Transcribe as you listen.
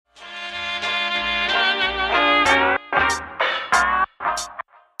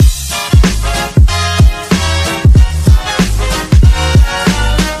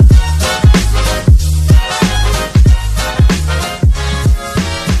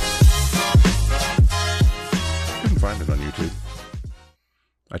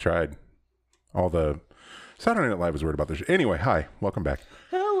I tried. All the Saturday Night Live was weird about this shit. Anyway, hi. Welcome back.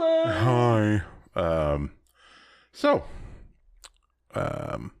 Hello. Hi.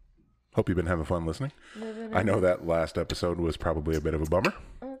 Hope you've been having fun listening. I know that last episode was probably a bit of a bummer.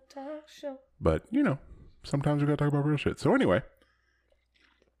 A talk show. But, sometimes we gotta talk about real shit. So anyway,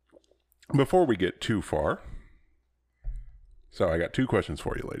 before we get too far, so I got 2 questions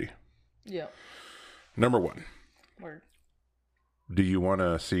for you, lady. Yeah. Number 1. Word. Do you want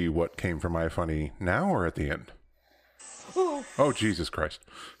to see what came from my funny now or at the end? Ooh. Oh, Jesus Christ.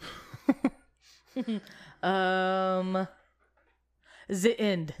 The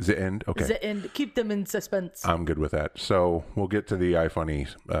end. The end? Okay. The end. Keep them in suspense. I'm good with that. So we'll get to the iFunny.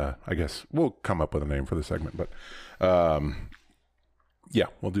 I guess we'll come up with a name for the segment, but yeah,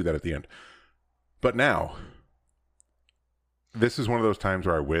 we'll do that at the end. But now, this is one of those times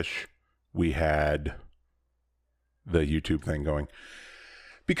where I wish we had the YouTube thing going,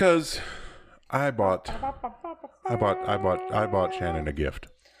 because I bought Shannon a gift.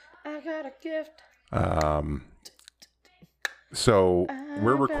 I got a gift. So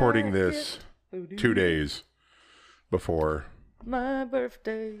we're recording this 2 days before my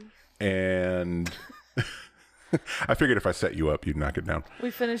birthday, and I figured if I set you up, you'd knock it down.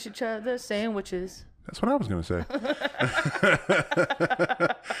 We finish each other's sandwiches. That's what I was going to say.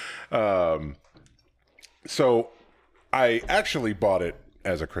 So I actually bought it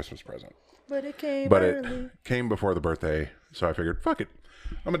as a Christmas present. But it came It came before the birthday, so I figured, fuck it.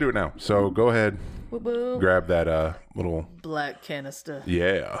 I'm going to do it now. So go ahead, Woo-boo. grab that little... Black canister.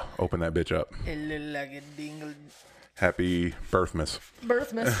 Yeah, open that bitch up. It looked like a dingle. Happy Birthmas.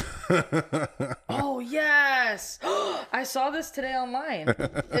 Birthmas. Oh, yes. I saw this today online.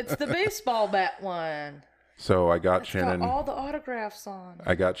 It's the baseball bat one. So I got It's Shannon... got all the autographs on.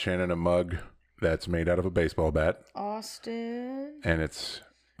 I got Shannon a mug that's made out of a baseball bat. Austin. And it's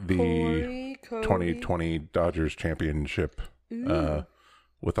the Corey, Cody. 2020 Dodgers Championship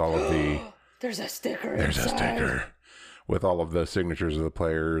with all of the... There's a sticker There's inside. a sticker with all of the signatures of the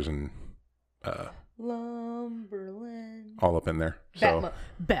players and Lumberland. all up in there.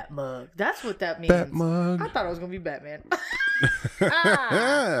 Bat mug. That's what that means. Bat mug. I thought it was going to be Batman.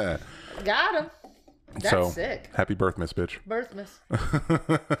 Got him. That's sick. Happy Birthmas, bitch. Birthmas.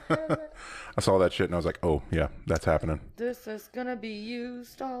 I saw that shit and I was like, oh, yeah, that's happening. This is going to be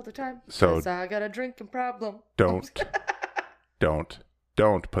used all the time. So 'cause I got a drinking problem. Don't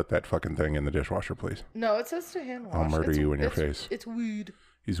put that fucking thing in the dishwasher, please. No, it says to hand wash. I'll murder you in your face. It's weed.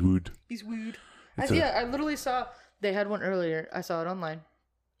 He's wood. He's weed. I literally saw, they had one earlier. I saw it online.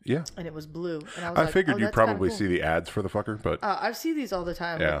 Yeah. And it was blue. And I was I like, figured you'd that's kinda probably cool. see the ads for the fucker, but... I see these all the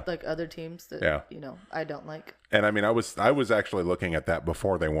time with like other teams that, I don't like. And I mean, I was actually looking at that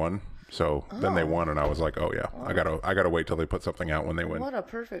before they won. So then they won and I was like, oh yeah, I gotta wait till they put something out when they win. What a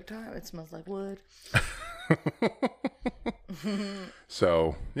perfect time. It smells like wood.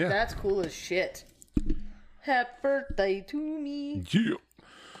 So, yeah. That's cool as shit. Happy birthday to me. Yeah.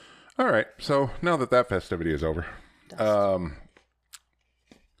 All right. So now that festivity is over, I'm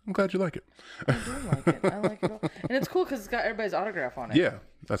glad you like it. I do like it. I like it all. And it's cool because it's got everybody's autograph on it. Yeah.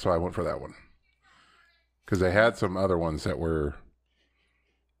 That's why I went for that one. Because they had some other ones that were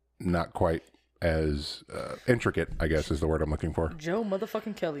not quite as intricate, I guess is the word I'm looking for. Joe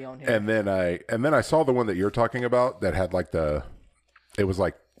motherfucking Kelly on here. And then I saw the one that you're talking about that had like it was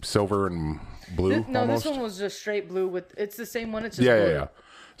like silver and blue. Almost. This one was just straight blue it's the same one. It's just blue. Yeah.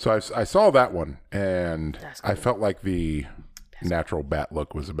 So I saw that one and I felt like the natural bat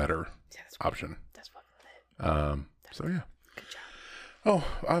look was a better option. That's fucking lit. So yeah. Good job. Oh,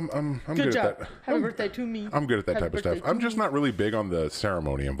 I'm good job. at that. Happy birthday to me. I'm good at that type of stuff. I'm just not really big on the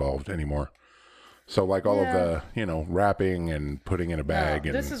ceremony involved anymore. So like all of the, wrapping and putting in a bag. No,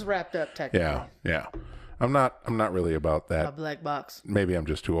 and this is wrapped up technically. Yeah. I'm not really about that. A black box. Maybe I'm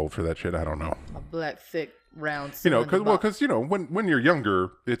just too old for that shit. I don't know. A black, thick, round. Because when you're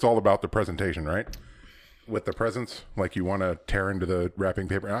younger, it's all about the presentation, right? With the presents, like you want to tear into the wrapping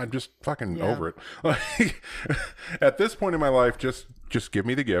paper. I'm just fucking over it. Like, at this point in my life, just give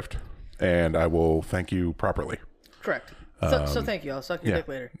me the gift, and I will thank you properly. Correct. So thank you. I'll suck your dick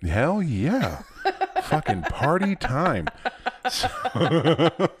later. Hell yeah. Fucking party time.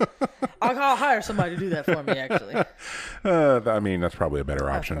 I'll hire somebody to do that for me, actually. I mean, that's probably a better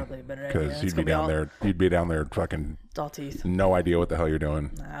option. Probably a better Because idea. you'd be down there fucking It's all teeth. no idea what the hell you're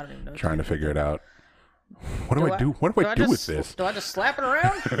doing. I don't even know. Trying to figure it out. What do I do? What do I do with this? Do I just slap it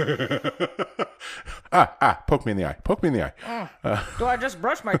around? Poke me in the eye. Poke me in the eye. Do I just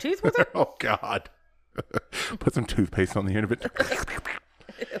brush my teeth with it? Oh, God. Put some toothpaste on the end of it.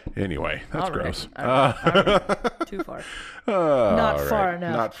 Anyway, that's All right. gross. All right. Too far. Not far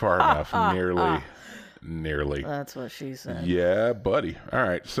enough. Not far enough. Nearly. That's what she said. Yeah, buddy. All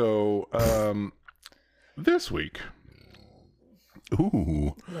right. So, this week.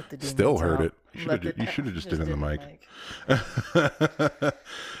 Ooh. Still heard it. You should have just did it in the mic.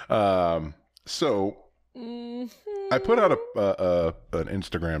 So, I put out an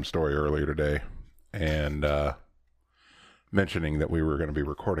Instagram story earlier today, and mentioning that we were going to be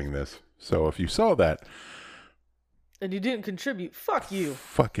recording this. So if you saw that, and you didn't contribute, fuck you.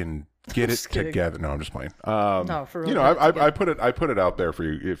 Fucking get it together. No, I'm just playing. No, for real. You know, I put it out there for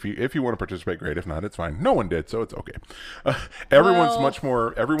you. If you want to participate, great. If not, it's fine. No one did, so it's okay. Everyone's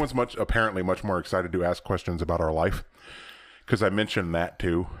apparently much more excited to ask questions about our life, because I mentioned that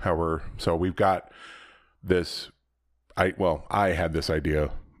too. We've got this. I had this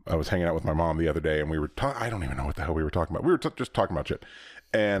idea. I was hanging out with my mom the other day, and we were I don't even know what the hell we were talking about. We were just talking about shit,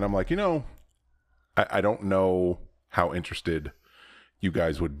 and I'm like, I don't know how interested you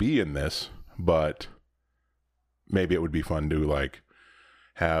guys would be in this, but maybe it would be fun to like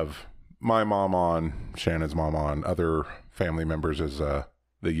have my mom on, Shannon's mom on, other family members as the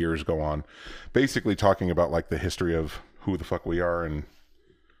years go on, basically talking about like the history of who the fuck we are and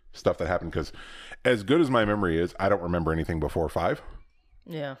stuff that happened. Because as good as my memory is, I don't remember anything before 5.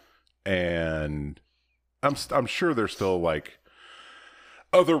 Yeah. And I'm sure there's still like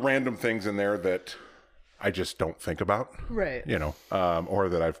other random things in there that I just don't think about, right? Or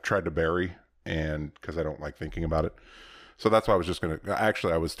that I've tried to bury, and because I don't like thinking about it. So that's why I was just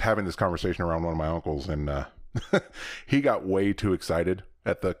I was having this conversation around one of my uncles, and he got way too excited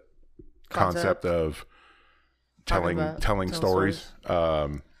at the concept of telling stories.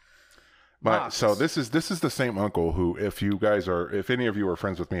 So this is the same uncle who, if any of you are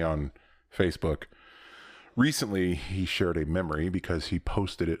friends with me on Facebook, recently he shared a memory because he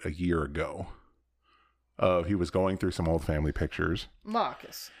posted it a year ago. He was going through some old family pictures.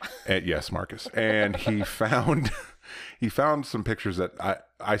 Marcus. Yes, Marcus. And he found some pictures that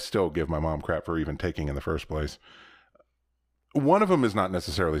I still give my mom crap for even taking in the first place. One of them is not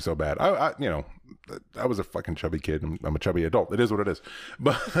necessarily so bad. I was a fucking chubby kid. I'm a chubby adult. It is what it is.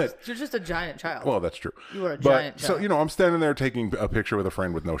 But you're just a giant child. Well, that's true. You are a giant child. So, I'm standing there taking a picture with a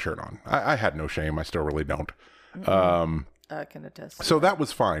friend with no shirt on. I had no shame. I still really don't. I can attest. So that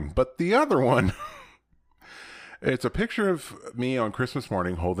was fine. But the other one, it's a picture of me on Christmas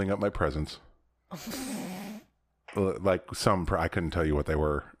morning holding up my presents. Like I couldn't tell you what they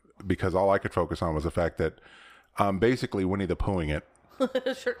were, because all I could focus on was the fact that I'm basically Winnie the Poohing it.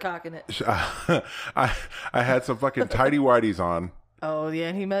 Shirt cocking it. I had some fucking tidy whities on. Oh yeah,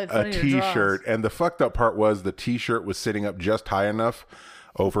 and he made fun of your t-shirt, and the fucked up part was the t-shirt was sitting up just high enough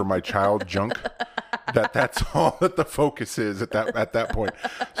over my child junk that's all that the focus is at that point.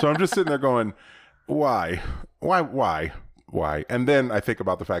 So I'm just sitting there going, why? And then I think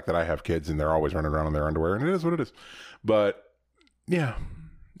about the fact that I have kids and they're always running around in their underwear, and it is what it is. But yeah.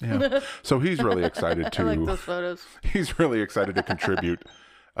 So he's really excited to. I like those photos. He's really excited to contribute.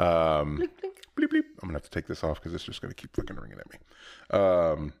 Bleep, bleep, bleep. I'm gonna have to take this off because it's just gonna keep fucking ringing at me.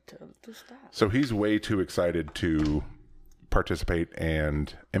 So he's way too excited to participate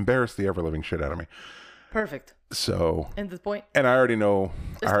and embarrass the ever living shit out of me. Perfect. So. And the point. And I already know.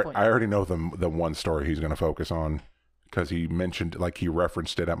 I already know the one story he's gonna focus on, because he mentioned, like, he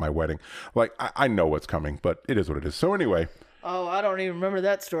referenced it at my wedding. Like, I know what's coming, but it is what it is. So anyway. Oh, I don't even remember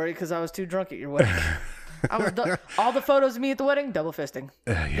that story because I was too drunk at your wedding. All the photos of me at the wedding, double fisting.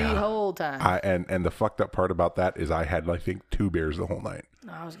 The whole time. And the fucked up part about that is I had, I think, 2 beers the whole night.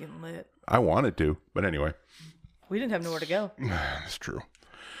 No, I was getting lit. I wanted to, but anyway. We didn't have nowhere to go. That's true.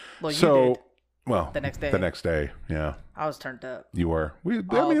 Well, you did. Well, the next day. The next day, yeah. I was turned up. You were.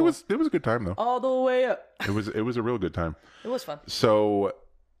 It was a good time though. All the way up. It was a real good time. It was fun. So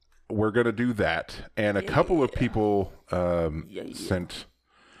we're gonna do that, and a couple of people sent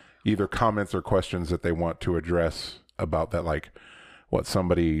either comments or questions that they want to address about that. Like, what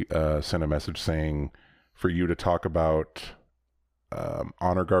somebody sent a message saying for you to talk about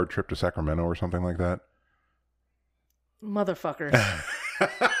honor guard trip to Sacramento or something like that. Motherfuckers.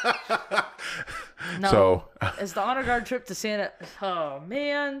 No, so it's the honor guard trip to Santa. Oh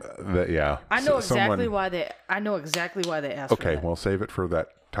man. Yeah. I know exactly why they asked. Okay, well, save it for that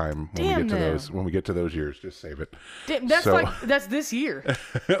time when we get to those years. Just save it. Damn, that's this year.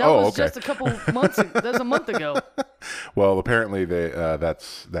 That was just a couple months. That's a month ago. Well, apparently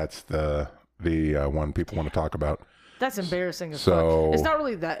that's the one people want to talk about. That's embarrassing as fuck. It's not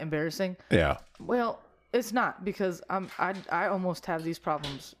really that embarrassing. Yeah. Well, it's not, because I almost have these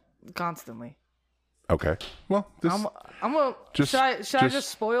problems constantly. Okay. Well, this I'm gonna. Should I just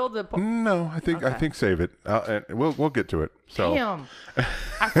spoil the? No, I think save it. And we'll get to it. So. Damn.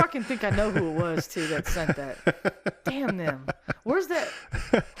 I fucking think I know who it was too that sent that. Damn them. Where's that?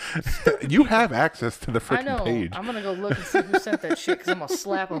 You have access to the freaking page. I'm gonna go look and see who sent that shit because I'm gonna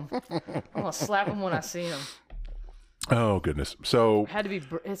slap them. I'm gonna slap them when I see them. Oh goodness. So Had to be.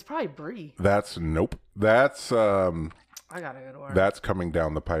 It's probably Bree. Nope. That's I gotta go to work. That's coming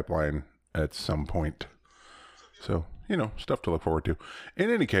down the pipeline at some point. So, stuff to look forward to. In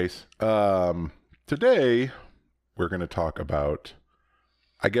any case, today we're going to talk about,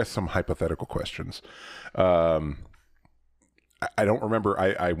 I guess, some hypothetical questions. I don't remember.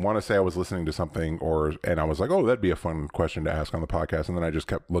 I want to say I was listening to something and I was like, oh, that'd be a fun question to ask on the podcast. And then I just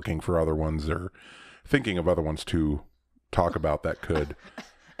kept looking for other ones or thinking of other ones to talk about that could.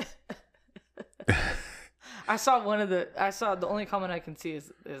 I saw the only comment I can see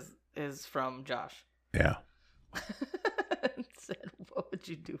is from Josh. Yeah. It said, what would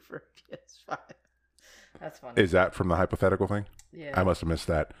you do for a PS5? That's funny. Is that from the hypothetical thing? Yeah. I must have missed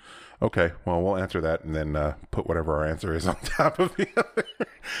that. Okay. Well, we'll answer that and then put whatever our answer is on top of the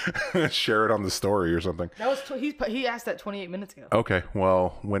other. Share it on the story or something. That was he asked that 28 minutes ago. Okay.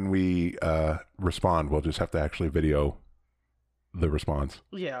 Well, when we respond, we'll just have to actually video the response.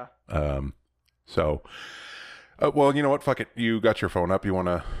 Yeah. So, well, you know what? Fuck it. You got your phone up. You want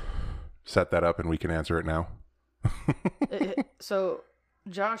to set that up and we can answer it now? So,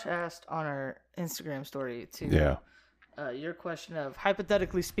 Josh asked on our Instagram story to your question of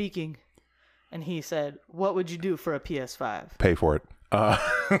hypothetically speaking, and he said, "What would you do for a PS5?" Pay for it. Damn,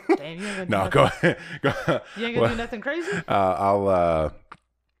 you ain't gonna do no, nothing. go ahead. You ain't gonna do nothing crazy. I'll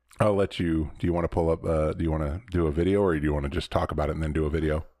let you. Do you want to pull up? Do you want to do a video, or do you want to just talk about it and then do a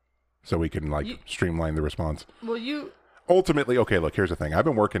video, so we can streamline the response? Well, ultimately, okay. Look, here's the thing. I've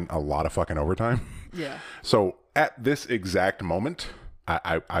been working a lot of fucking overtime. Yeah. So at this exact moment,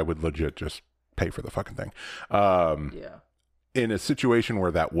 I would legit just pay for the fucking thing. Yeah. In a situation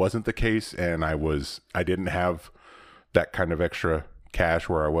where that wasn't the case, and I didn't have that kind of extra cash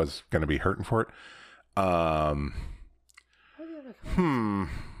where I was going to be hurting for it. I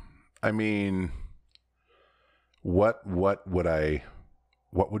mean, what would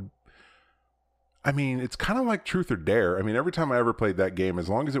I mean, it's kind of like truth or dare. I mean, every time I ever played that game, as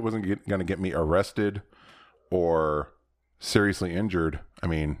long as it wasn't going to get me arrested or seriously injured, I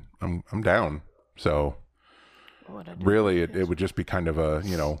mean, I'm down. So really, it would just be kind of a,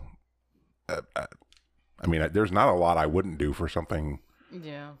 I mean, there's not a lot I wouldn't do for something,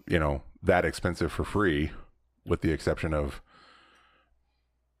 that expensive for free, with the exception of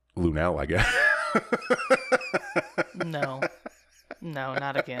Lunel, I guess. No,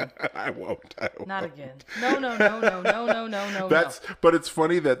 not again. I won't. Not again. No. But it's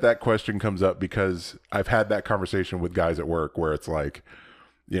funny that question comes up because I've had that conversation with guys at work where it's like,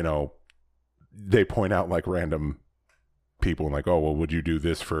 they point out like random people and like, oh, well, would you do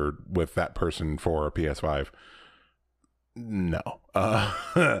this with that person for a PS5? No.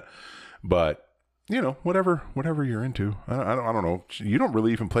 But whatever you're into. I don't know. You don't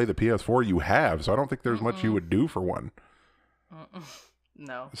really even play the PS4 you have, so I don't think there's much you would do for one.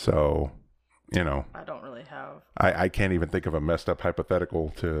 No. So, I don't really have. I can't even think of a messed up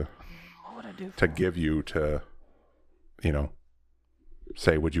hypothetical What would I do to give you to,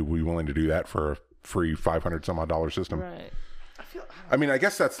 say, would you be willing to do that for a free $500 some odd system? Right. I mean, I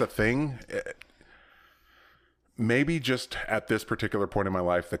guess that's the thing. Maybe just at this particular point in my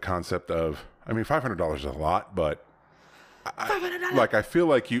life, the concept of, I mean, $500 is a lot, but I feel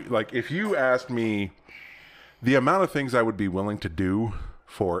like if you asked me the amount of things I would be willing to do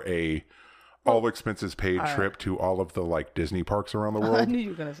for a all expenses paid trip to all of the Disney parks around the world. I knew you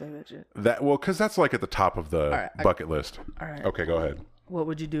were going to say that shit. Because that's at the top of the bucket list. All right. Okay, go ahead. What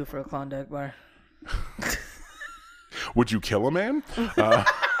would you do for a Klondike bar? Would you kill a man?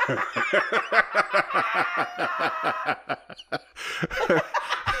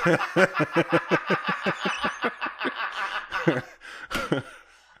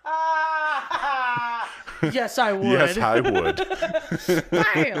 Yes, I would. Yes, I would.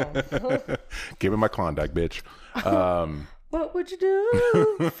 Bam. Give me my Klondike, bitch. What would you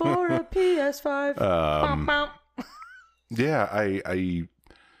do for a PS5? Yeah, I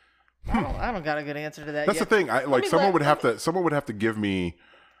don't got a good answer to that. That's yet. the thing. Someone would have to give me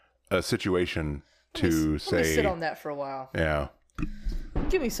a situation to say. Let me sit on that for a while. Yeah.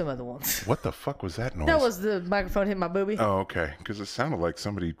 Give me some other ones. What the fuck was that noise? That was the microphone hitting my boobie. Oh, okay. Because it sounded like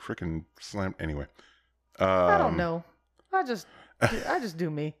somebody freaking slammed. Anyway. I don't know. I just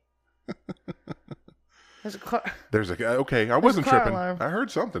do me. There's a car. Okay. I wasn't tripping. Alarm. I heard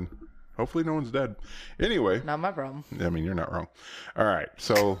something. Hopefully no one's dead. Anyway. Not my problem. I mean, you're not wrong. All right.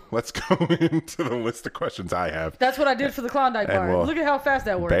 So let's go into the list of questions I have. That's what I did for the Klondike bar. Look at how fast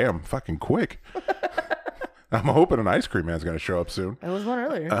that worked. Bam. Fucking quick. I'm hoping an ice cream man's going to show up soon. There was one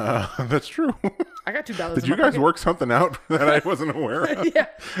earlier. That's true. I got $2. Did you guys work something out that I wasn't aware of? Yeah.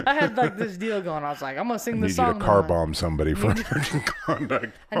 I had like this deal going. I was like, I'm going to sing this song. I need you to car bomb somebody for drinking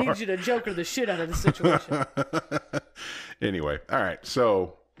Klondike. I need you to Joker the shit out of the situation. Anyway. All right.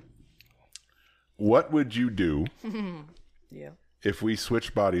 So what would you do if we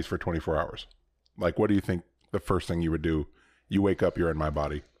switched bodies for 24 hours? Like, what do you think the first thing you would do? You wake up, you're in my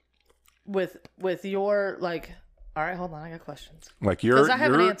body. With your, like, all right, hold on, I got questions. Like your, I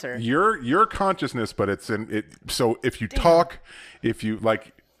have an answer. Your consciousness, but it's in it. So if you talk, if you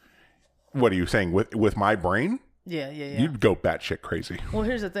like, what are you saying with my brain? Yeah. You'd go batshit crazy. Well,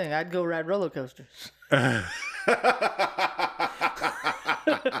 here's the thing. I'd go ride roller coasters. I'd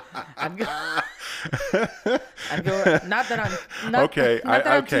go. Not that I'm. Not, okay. Not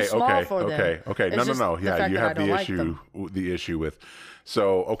that I'm too small for them. Okay. No. Yeah, you have the issue. The issue with.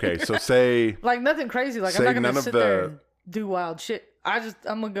 So okay. So say like nothing crazy. Like I'm not gonna sit there and do wild shit. I'm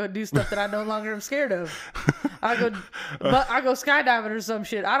gonna go do stuff that I no longer am scared of. I go skydiving or some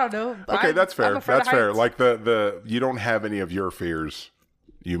shit. I don't know. Okay, that's fair. That's fair. Like the you don't have any of your fears.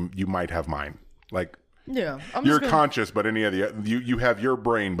 You might have mine. Like yeah, you're conscious, but any of the you have your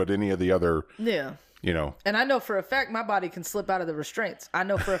brain, but any of the other you know. And I know for a fact my body can slip out of the restraints. I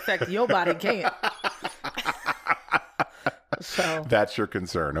know for a fact your body can't. So that's your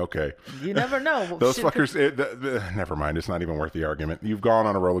concern. Okay. You never know. Those fuckers. Never mind. It's not even worth the argument. You've gone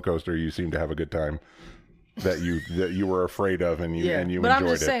on a roller coaster. You seem to have a good time that you were afraid of, and you enjoyed it. But I'm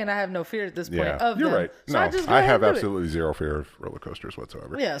just saying, I have no fear at this point of you're them. right. So no, I have absolutely zero fear of roller coasters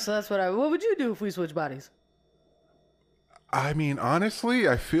whatsoever. Yeah. So that's what would you do if we switch bodies? I mean, honestly,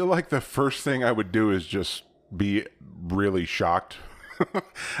 I feel like the first thing I would do is just be really shocked.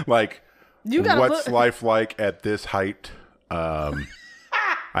 Like, what's life like at this height? I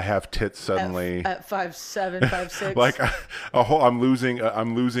have tits suddenly at 5'7", 5'6". Like I'm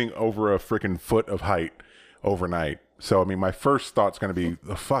losing over a freaking foot of height overnight. So I mean, my first thought's going to be,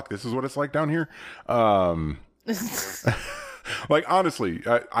 the fuck, this is what it's like down here. Like honestly,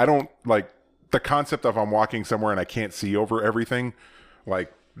 I don't like the concept of I'm walking somewhere and I can't see over everything.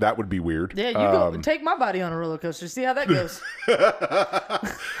 Like that would be weird. Yeah, you go take my body on a roller coaster. See how that goes.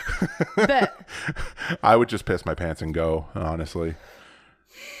 Bet. I would just piss my pants and go. Honestly,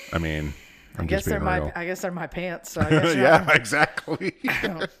 I mean, I guess they're my pants. So I guess yeah, exactly.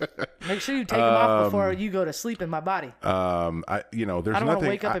 Make sure you take them off before you go to sleep in my body. There's nothing.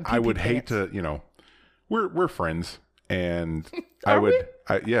 Wake up in I would pee-pee hate pants. to. We're friends, and I would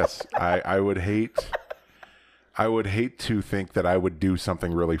hate. I would hate to think that I would do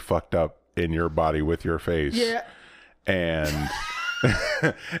something really fucked up in your body with your face. Yeah. And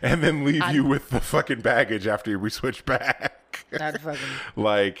and then leave you with the fucking baggage after we switch back. I'd fucking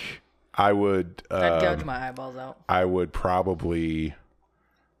like I would I'd gouge my eyeballs out. I would probably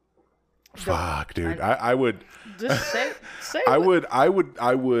fuck, dude. I would just say I would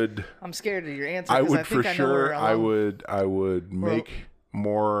I'm scared of your answer. I would for sure I would make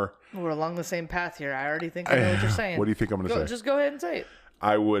more. We're along the same path here. I already think I know what you're saying. What do you think I'm going to say? Just go ahead and say it.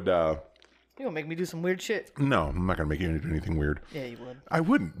 I would. You're going to make me do some weird shit. No, I'm not going to make you do anything weird. Yeah, you would. I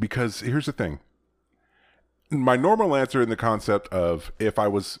wouldn't, because here's the thing. My normal answer in the concept of if I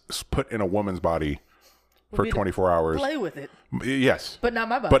was put in a woman's body for 24 hours. Play with it. Yes. But not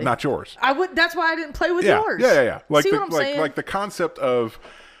my body. But not yours. I would. That's why I didn't play with yours. Yeah. Like See what I'm saying? Like the concept of,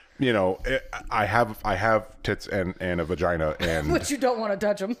 I have tits and a vagina, and but you don't want to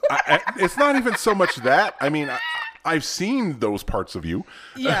touch them. It's not even so much that. I mean, I've seen those parts of you.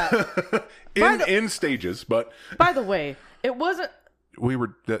 Yeah. in stages, but by the way, it wasn't.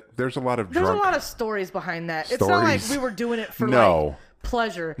 There's a lot of There's a lot of stories behind that. It's not like we were doing it for like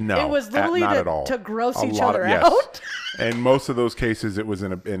pleasure. No, it was literally to gross each other yes. out. And most of those cases, it was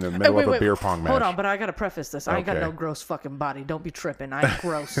in the middle of a beer pong match. Hold on, but I gotta preface this. I ain't got no gross fucking body. Don't be tripping. I'm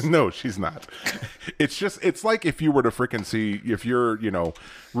gross. No, she's not. It's like if you were to freaking see, if you're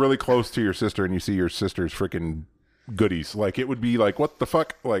really close to your sister and you see your sister's freaking goodies, like it would be like, what the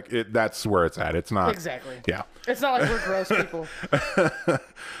fuck? Like that's where it's at. It's not exactly. Yeah. It's not like we're gross people.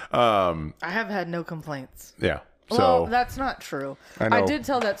 I have had no complaints. Yeah. So, well, that's not true. I did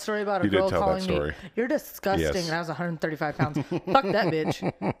tell that story about a girl calling me, "You're disgusting," yes. and I was 135 pounds. Fuck that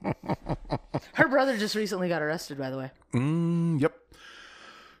bitch. Her brother just recently got arrested, by the way. Yep.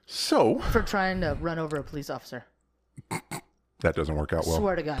 So for trying to run over a police officer. That doesn't work out well.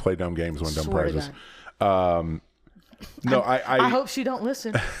 Swear to God. Play dumb games, win dumb Swear prizes. No, I hope she don't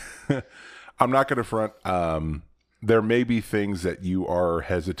listen. I'm not going to front. There may be things that you are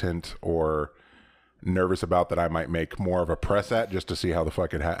hesitant or nervous about that I might make more of a press at just to see how the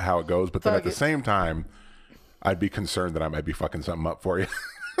fuck how it goes. But then at the same time, I'd be concerned that I might be fucking something up for you.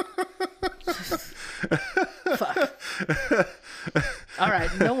 Fuck. All right,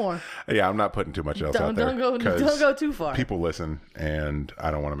 no more. Yeah, I'm not putting too much else out there. Don't go too far. People listen, and I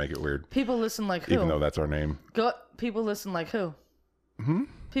don't want to make it weird. People listen like who? Even though that's our name. People listen like who?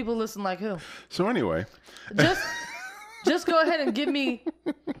 People listen like who? So anyway, just go ahead and give me.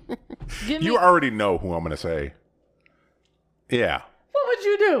 You already know who I'm going to say. Yeah. What would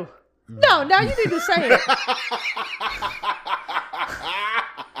you do? No, now you need to say it.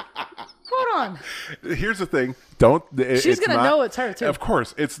 Hold on. Here's the thing. She's going to know it's her too. Of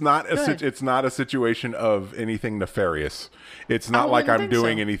course. It's not a situation of anything nefarious. It's not like I'm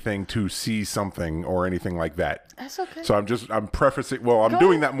doing anything to see something or anything like that. That's okay. So I'm prefacing, I'm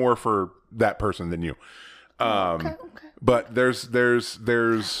doing that more for that person than you. Okay. But there's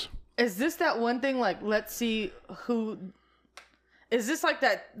Is this that one thing, like, let's see who... Is this like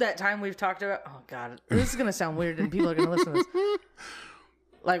that time we've talked about... Oh, God. This is going to sound weird and people are going to listen to this.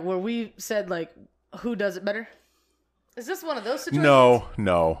 Like, where we said, like, who does it better? Is this one of those situations?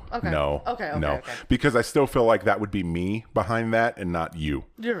 No. Okay. No. Okay. Because I still feel like that would be me behind that and not you.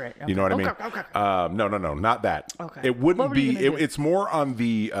 You're right. Okay. You know what I mean? Okay. No, not that. Okay. It wouldn't be... It's more on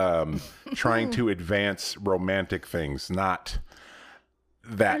the trying to advance romantic things, not...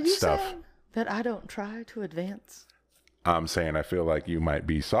 that stuff. Saying that I don't try to advance? I'm saying I feel like you might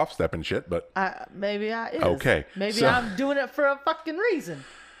be soft stepping shit, but maybe I is. Okay. Maybe I'm doing it for a fucking reason.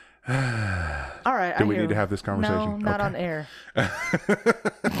 All right. Do we need to have this conversation? No, not on air.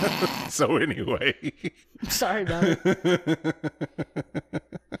 So anyway. Sorry about it.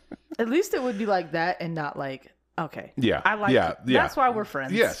 At least it would be like that and not like, okay. Yeah. I like it. That's why we're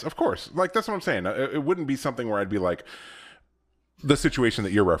friends. Yes, of course. Like, that's what I'm saying. It wouldn't be something where I'd be like, the situation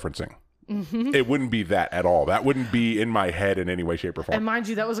that you're referencing. Mm-hmm. It wouldn't be that at all. That wouldn't be in my head in any way, shape, or form. And mind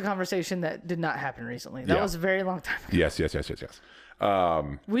you, that was a conversation that did not happen recently. That was a very long time ago. Yes.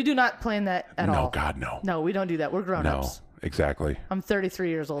 We do not plan that at all. No, God, no. No, we don't do that. We're grown-ups. No, exactly. I'm 33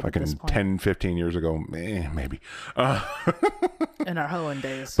 years old at this point. 10, 15 years ago, maybe. In our hoeing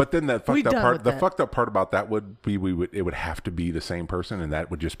days. But then the fucked up part about that would be it would have to be the same person, and that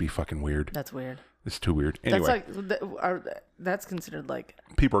would just be fucking weird. That's weird. It's too weird. Anyway. That's considered like...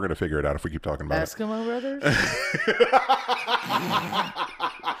 People are going to figure it out if we keep talking about Eskimo brothers?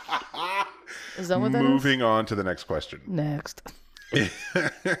 Is that what that is? Moving on to the next question. Next.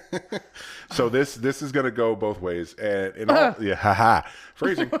 So this is going to go both ways. And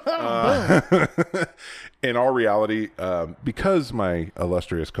phrasing. In all reality, because my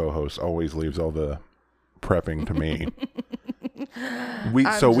illustrious co-host always leaves all the prepping to me... We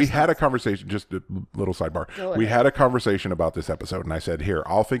had a conversation, just a little sidebar. We had a conversation about this episode, and I said, here,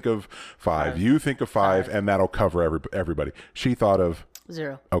 I'll think of five. You think of five, and that'll cover everybody. She thought of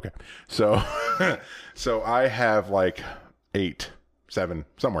 0. Okay. So so I have like 8, 7,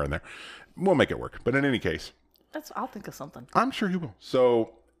 somewhere in there. We'll make it work. But in any case, I'll think of something. I'm sure you will.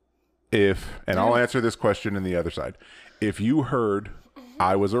 So I'll answer this question in the other side. If you heard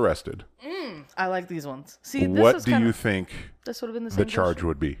I was arrested, I like these ones. See, what do you think this would have been the charge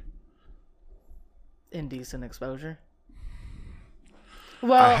would be? Indecent exposure.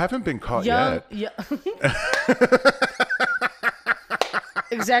 Well, I haven't been caught yet. Yeah.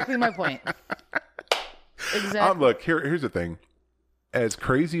 Exactly my point. Exactly. Look, here's the thing. As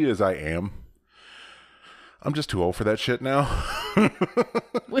crazy as I am, I'm just too old for that shit now.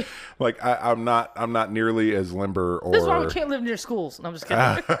 Like I'm not nearly as limber or. This is why we can't live near schools. No, I'm just kidding.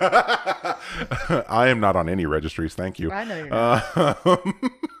 I am not on any registries. Thank you. I know you're not.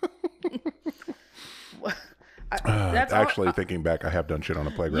 Actually, thinking back, I have done shit on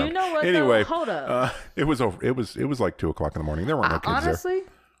a playground. You know what? Anyway, hold up. It was like 2:00 in the morning. There weren't no kids honestly,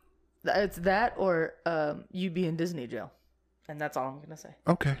 it's that or you be in Disney jail, and that's all I'm gonna say.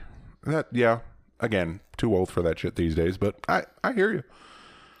 Okay, Again, too old for that shit these days, but I hear you.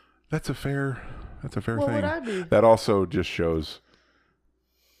 That's a fair thing. What would I be? That also just shows.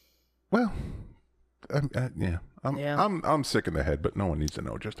 Well, I'm sick in the head, but no one needs to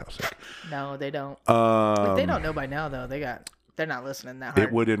know just how sick. No, they don't. If they don't know by now, though, they're not listening that hard.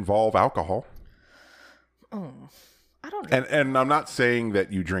 It would involve alcohol. Oh, I don't drink. And I'm not saying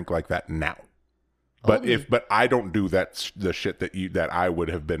that you drink like that now. But I don't do the shit that I would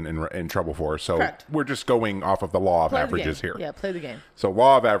have been in trouble for. So Correct. We're just going off of the law of averages here. Yeah, play the game. So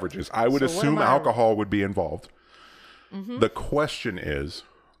law of averages. I would assume alcohol would be involved. Mm-hmm. The question is,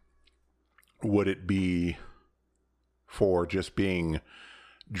 would it be for just being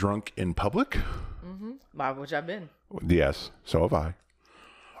drunk in public? Which I've been. Yes, so have I.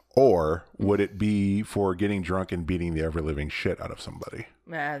 Or would it be for getting drunk and beating the ever living shit out of somebody?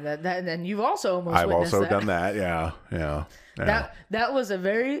 Man, and you've also almost I've witnessed also that. done that. Yeah. That was a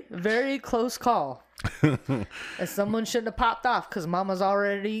very, very close call. And someone shouldn't have popped off because Mama's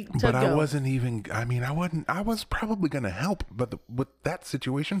already to But go. I wasn't even. I mean, I wasn't. I was probably gonna help, but with that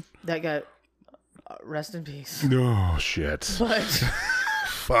situation, That guy, rest in peace. oh shit. But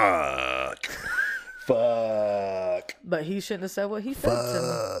Fuck. but he shouldn't have said what he said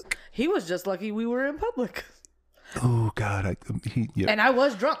to me. He was just lucky we were in public. Oh God. And I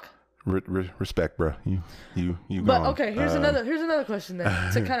was drunk. Respect, bro. You go But on. okay, here's another question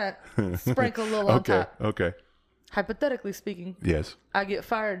then to kind of sprinkle a little on top. Okay. Hypothetically speaking, Yes. I get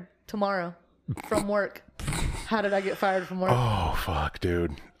fired tomorrow from work. How did I get fired from work? Oh fuck,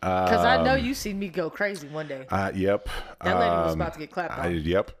 dude. Because I know you seen me go crazy one day. Yep. That lady was about to get clapped on.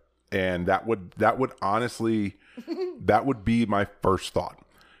 Yep. And that would honestly, that would be my first thought.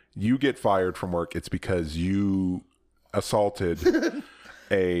 You get fired from work, it's because you assaulted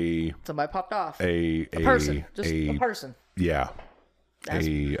Somebody popped off. a person. Just a person. Yeah. That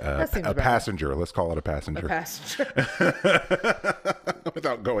seems A about passenger. Let's call it a passenger. A passenger.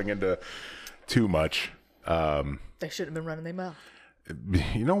 Without going into too much. They should have been running their mouth.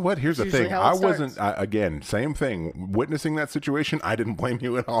 You know what? Here's the usually thing. how I it wasn't, starts. again, same thing. Witnessing that situation, I didn't blame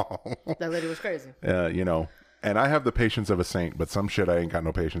you at all. That lady was crazy. You know, and I have the patience of a saint, but some shit I ain't got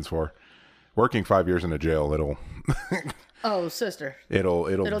no patience for. Working 5 years in a jail, it'll Oh, sister. it'll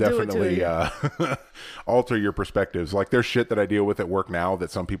do it to definitely you. alter your perspectives. Like there's shit that I deal with at work now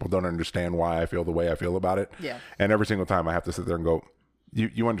that some people don't understand why I feel the way I feel about it. Yeah. And every single time I have to sit there and go,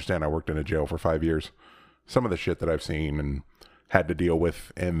 you understand I worked in a jail for 5 years. Some of the shit that I've seen and had to deal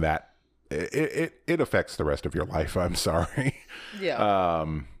with, and that it affects the rest of your life. I'm sorry. Yeah.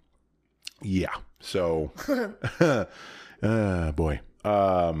 Yeah. So, boy.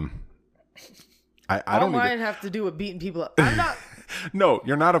 I don't All even mine have to do with beating people up. I'm not. No,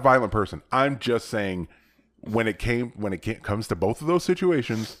 you're not a violent person. I'm just saying when it comes to both of those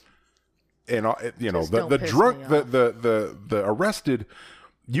situations, and you know Just the don't piss drunk, me the arrested,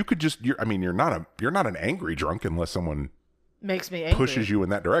 you could just you're not an angry drunk unless someone Makes me angry. pushes you in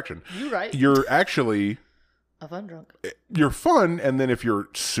that direction. You right. You're actually A fun drunk. you're fun, and then if you're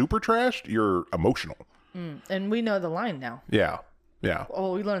super trashed, you're emotional. And we know the line now. Yeah. Yeah.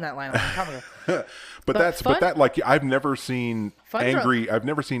 Oh, we learned that line a long time ago. But like I've never seen Fun angry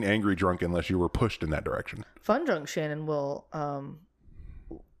angry drunk unless you were pushed in that direction. Fun drunk Shannon will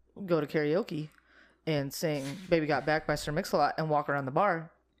go to karaoke and sing "Baby Got Back" by Sir Mix-a-Lot and walk around the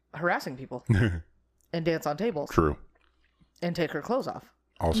bar harassing people and dance on tables True. and take her clothes off.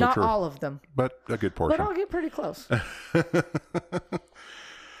 Also Not true. all of them, But a good portion. but I'll get pretty close.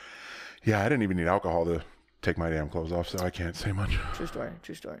 Yeah, I didn't even need alcohol to take my damn clothes off, so I can't say much. True story.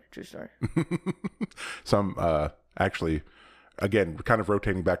 True story. True story. Some actually, again, kind of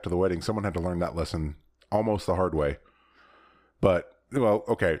rotating back to the wedding, someone had to learn that lesson almost the hard way. But well,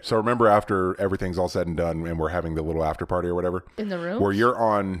 okay. So remember, after everything's all said and done, and we're having the little after party or whatever, In the room? where you're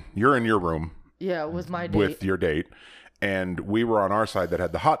in your room Yeah, with my date. with your date, and we were on our side that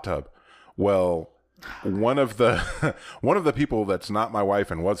had the hot tub. Well, one of the people that's not my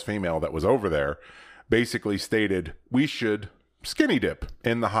wife and was female that was over there basically stated we should skinny dip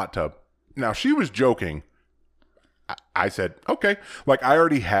in the hot tub. Now she was joking. I said, okay. Like I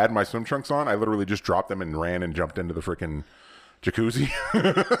already had my swim trunks on. I literally just dropped them and ran and jumped into the freaking jacuzzi.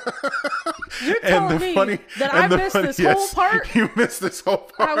 You're telling me that I missed this whole part? You missed this whole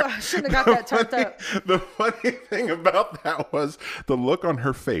part. I shouldn't have got that turned up. The funny thing about that was the look on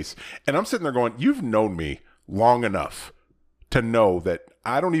her face. And I'm sitting there going, you've known me long enough to know that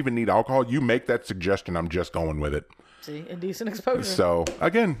I don't even need alcohol. You make that suggestion, I'm just going with it. See, indecent exposure. So,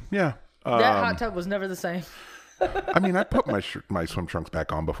 again, yeah. That hot tub was never the same. I mean, I put my swim trunks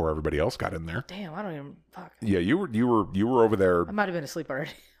back on before everybody else got in there. Damn, I don't even. Fuck. Yeah, you were over there. I might have been asleep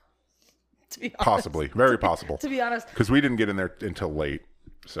already. To be honest. Possibly, very possible. To be honest, Because we didn't get in there until late.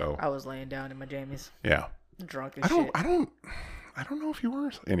 So I was laying down in my jammies, yeah, drunk as shit. I don't know if you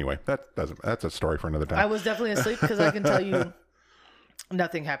were. Anyway, that's a story for another time. I was definitely asleep because I can tell you,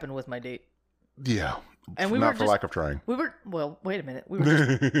 nothing happened with my date. Yeah, And we not were for just, lack of trying. We were wait a minute.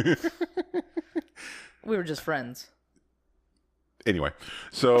 We were just friends. Anyway,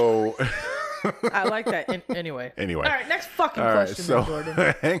 so I like that. Anyway. Anyway. All right, next fucking all right, question, so Jordan.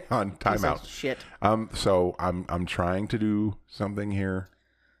 hang on, time Piece of out. Shit. So I'm trying to do something here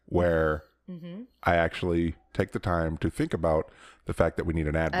where I actually take the time to think about the fact that we need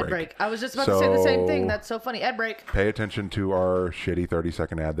an ad break. I was just about to say the same thing. That's so funny. Ad break. Pay attention to our shitty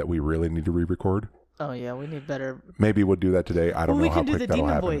 30-second ad that we really need to re-record. Oh, yeah. We need better. Maybe we'll do that today. I don't know how quick that'll happen. We can do the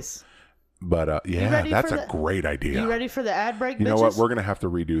demon voice. But yeah, that's a great idea. You ready for the ad break, You know what? We're going to have to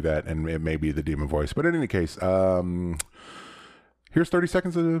redo that, and it may be the demon voice. But in any case, here's 30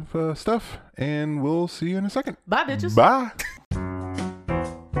 seconds of stuff, and we'll see you in a second. Bye, bitches. Bye.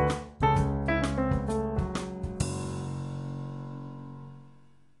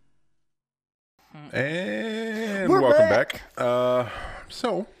 And welcome back.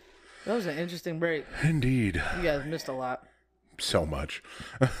 So that was an interesting break. Indeed. You guys missed a lot. So much.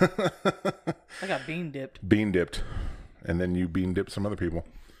 I got bean dipped. Bean dipped. And then you bean dipped some other people.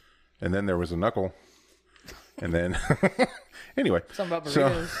 And then there was a knuckle. And then anyway. Something about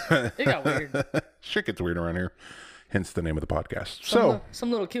burritos. It got weird. Shit gets weird around here. Hence the name of the podcast.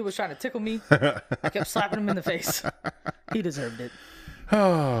 Some little kid was trying to tickle me. I kept slapping him in the face. He deserved it.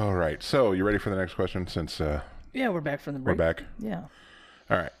 All right. So, you ready for the next question since... yeah, we're back from the break. We're back? Yeah.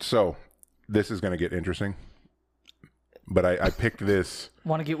 All right. So, this is going to get interesting. But I picked this...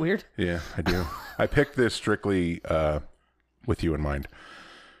 Want to get weird? Yeah, I do. I picked this strictly with you in mind.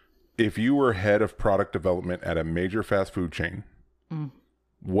 If you were head of product development at a major fast food chain,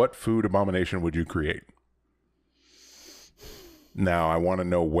 what food abomination would you create? Now, I want to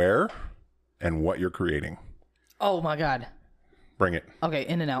know where and what you're creating. Oh, my God. Bring it. Okay,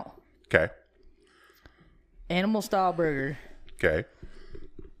 In-N-Out. Okay. Animal style burger. Okay.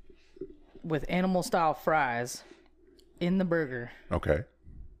 With animal style fries in the burger. Okay.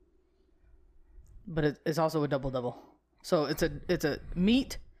 But it's also a double. So it's a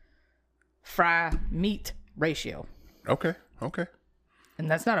meat fry meat ratio. Okay.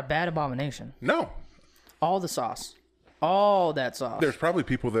 And that's not a bad abomination. No. All the sauce. All that sauce. There's probably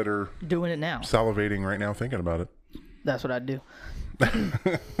people that are doing it now. Salivating right now thinking about it. That's what I'd do.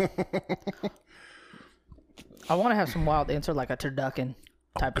 I want to have some wild answer like a turducken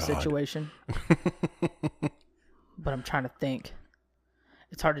type of situation. But I'm trying to think.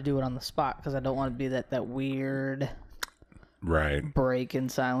 It's hard to do it on the spot because I don't want to be that weird break in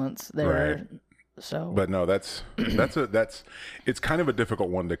silence there. Right. So, but no, that's it's kind of a difficult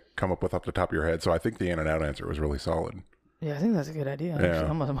one to come up with off the top of your head. So I think the In-N-Out answer was really solid. Yeah, I think that's a good idea. Yeah.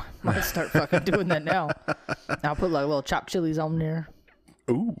 Actually. I might start fucking doing that now. I'll put like little chopped chilies on there.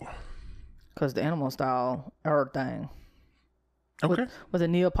 Ooh. Because the animal style herb thing. Okay. With a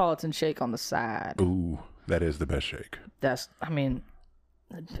Neapolitan shake on the side. Ooh, that is the best shake. And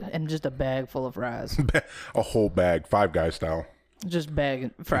just a bag full of fries. A whole bag, Five Guys style. Just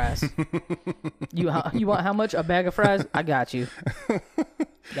bag fries. You want how much? A bag of fries? I got you.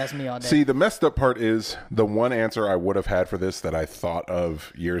 That's me all day. See, the messed up part is the one answer I would have had for this that I thought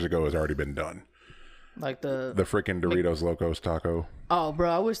of years ago has already been done. Like the freaking Doritos Locos Taco. Oh, bro,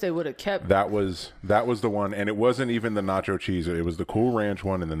 I wish they would have kept. That was the one, and it wasn't even the nacho cheese. It was the Cool Ranch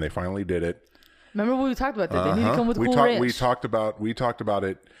one, and then they finally did it. Remember when we talked about that? They need to come with Cool Ranch. We talked about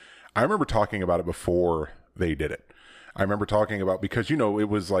it. I remember talking about it before they did it. I remember talking about, because, it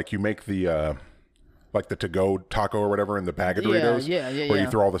was like you make the like the to-go taco or whatever in the bag of Doritos. Yeah. Where you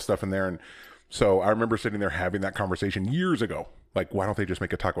throw all the stuff in there. And so I remember sitting there having that conversation years ago. Like, why don't they just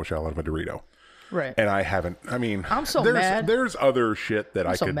make a taco shell out of a Dorito? Right. And I haven't. I mean, I'm so mad. There's other shit that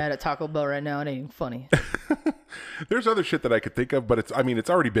I'm so mad at Taco Bell right now. It ain't funny. There's other shit that I could think of, but it's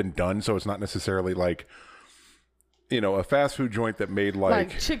already been done. So it's not necessarily like, a fast food joint that made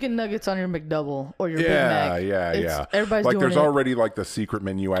like chicken nuggets on your McDouble or your Big Mac. Yeah. Everybody's like doing there's it. already like the secret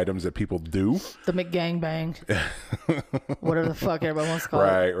menu items that people do. The McGangbang. Whatever the fuck everybody wants to call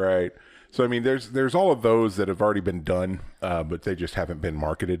it. Right. So I mean, there's all of those that have already been done, but they just haven't been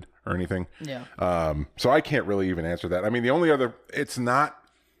marketed or anything. Yeah. So I can't really even answer that. I mean, the only other, it's not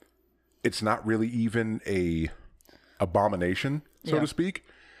really even a abomination, so to speak.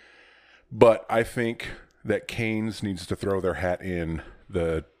 But I think that Cane's needs to throw their hat in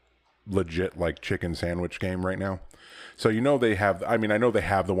the legit like chicken sandwich game right now. So they have. I mean, I know they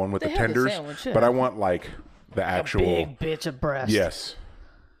have the one with the tenders, the sandwich, yeah. but I want like the actual big bitch of breast. Yes.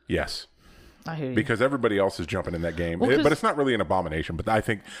 I hear you. Because everybody else is jumping in that game. But it's not really an abomination. But I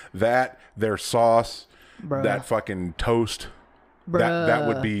think that their sauce, that fucking toast, that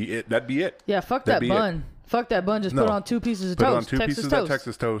would be it. That'd be it. Yeah, fuck that bun. Fuck that bun. Just put on 2 pieces of toast. Put on 2 pieces of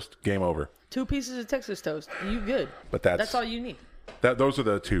Texas toast. Game over. 2 pieces of Texas toast. You good. But that's all you need. Those are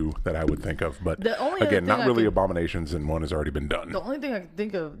the two that I would think of. But again, not really abominations, and one has already been done. The only thing I can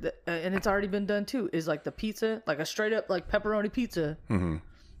think of, and it's already been done too, is like the pizza, like a straight up like pepperoni pizza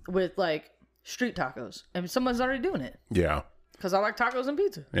with like street tacos. And someone's already doing it. Yeah. Because I like tacos and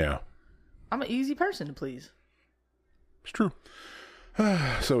pizza. Yeah. I'm an easy person to please. It's true.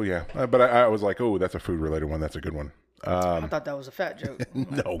 So yeah, but I was like, oh, that's a food related one. That's a good one. I thought that was a fat joke.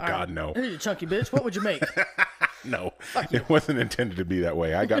 No, God, no. Here's a chunky bitch. What would you make? No, it wasn't intended to be that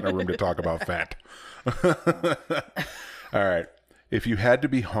way. I got no room to talk about fat. All right. If you had to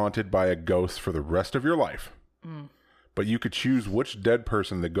be haunted by a ghost for the rest of your life, but you could choose which dead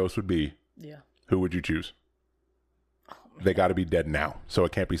person the ghost would be, who would you choose? Oh, they got to be dead now. So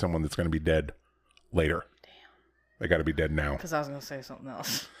it can't be someone that's going to be dead later. They got to be dead now. Because I was going to say something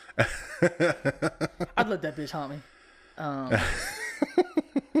else. I'd let that bitch haunt me.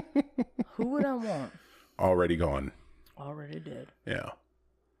 Who would I want? Already gone. Already dead. Yeah.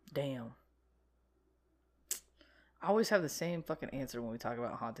 Damn. I always have the same fucking answer when we talk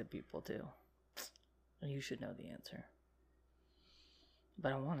about haunted people, too. And you should know the answer.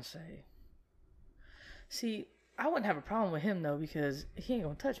 But I want to say... See, I wouldn't have a problem with him, though, because he ain't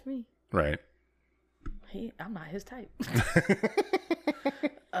going to touch me. Right. I'm not his type.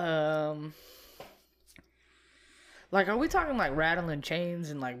 Like, are we talking like rattling chains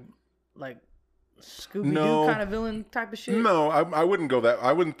and like Scooby-Doo kind of villain type of shit? No, I wouldn't go that.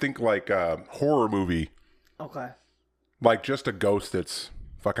 I wouldn't think like a horror movie. Okay. Like just a ghost that's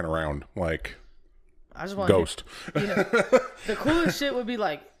fucking around, like I just want ghost. The coolest shit would be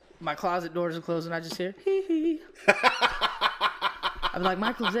like my closet doors are closed and I just hear hee hee. I'd be like,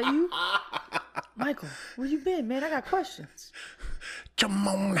 Michael, is that you? Michael, where you been, man? I got questions. Come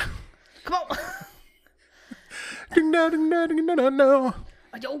on. No.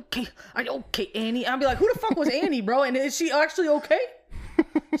 Are you okay? Are you okay, Annie? I'd be like, who the fuck was Annie, bro? And is she actually okay?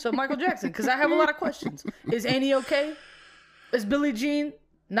 So Michael Jackson, because I have a lot of questions. Is Annie okay? Is Billie Jean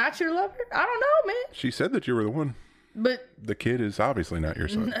not your lover? I don't know, man. She said that you were the one. But the kid is obviously not your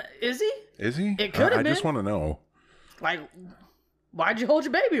son. Is he? Is he? It could have been. I just want to know. Like, why'd you hold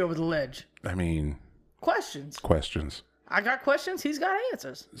your baby over the ledge? I mean... Questions. I got questions. He's got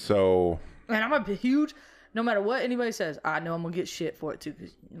answers. So... And I'm a huge... No matter what anybody says, I know I'm going to get shit for it, too.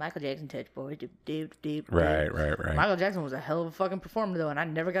 Because Michael Jackson touched boy. Right. Michael Jackson was a hell of a fucking performer, though. And I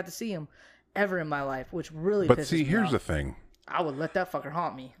never got to see him ever in my life, which really But pisses see, me here's off. the thing. I would let that fucker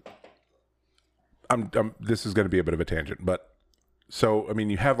haunt me. This is going to be a bit of a tangent, but... So, I mean,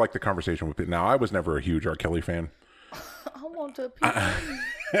 you have, like, the conversation with it. Now, I was never a huge R. Kelly fan. I want to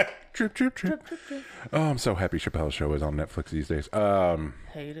pee. Trip. Oh, I'm so happy Chappelle's Show is on Netflix these days.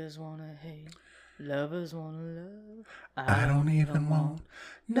 Haters want to hate. Lovers want to love. I don't even want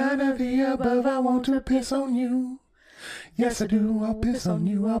none of the above. I want to piss on you. Yes, I do. I'll piss on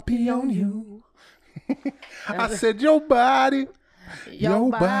you. I'll pee on you. I said your body. Your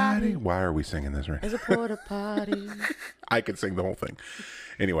body. Why are we singing this right? It's a porta potty. I could sing the whole thing.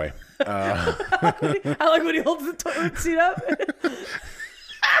 Anyway. I like when he holds the toilet seat up.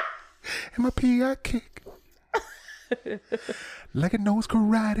 And my pee I kick. Like it knows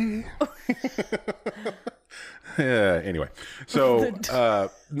karate. Yeah, anyway. So,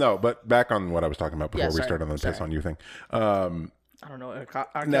 no, but back on what I was talking about before we started on the piss on you thing. I don't know.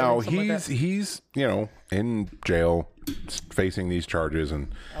 Now he's in jail facing these charges and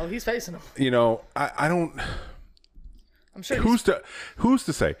he's facing them. I don't. I'm sure. Who's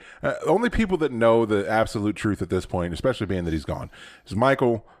to say? Only people that know the absolute truth at this point, especially being that he's gone, is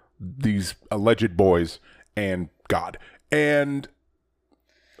Michael, these alleged boys, and God. And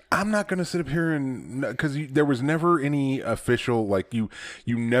I'm not going to sit up here and because there was never any official you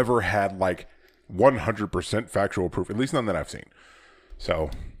never had 100% factual proof, at least none that I've seen. So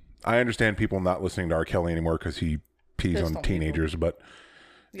I understand people not listening to R. Kelly anymore because he pees on teenagers, but.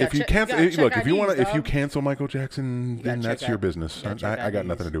 If you if you cancel Michael Jackson, then that's your business. I got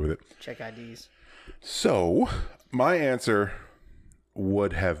nothing to do with it. Check IDs. So my answer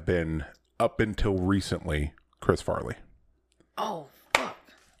would have been up until recently Chris Farley. Oh fuck!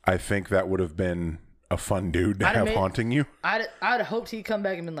 I think that would have been a fun dude to have haunting you. I'd have hoped he'd come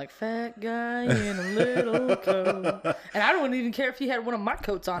back and been like fat guy in a little coat, and I wouldn't even care if he had one of my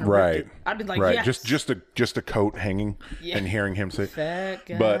coats on. Right. I'd be like, right. Yes. Just a coat hanging and hearing him say, fat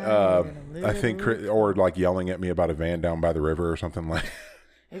guy. But I think or yelling at me about a van down by the river or something like.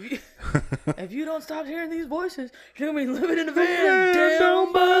 If you don't stop hearing these voices, you're gonna be living in a van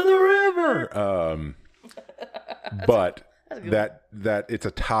down by the river. But that it's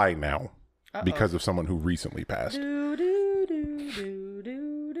a tie now. Because of someone who recently passed.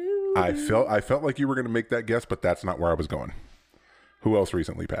 I felt like you were going to make that guess, but that's not where I was going. Who else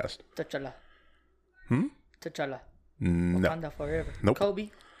recently passed? T'Challa. T'Challa. No. Wakanda forever. Nope. Kobe.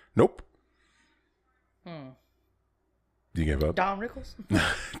 Nope. You gave up? Don Rickles.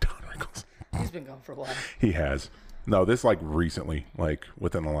 Don Rickles. He's been gone for a while. He has. No, this recently,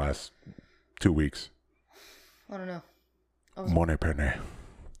 within the last 2 weeks. I don't know. Money penny.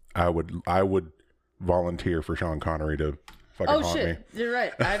 I would volunteer for Sean Connery to fucking haunt me. You're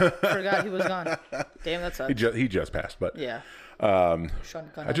right. I forgot he was gone. Damn, that sucks. He just passed, but yeah. Sean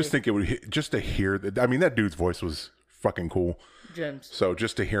Connery. I just think it would just to hear that. I mean, that dude's voice was fucking cool. Gems. So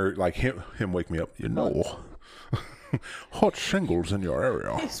just to hear like him wake me up, hot shingles in your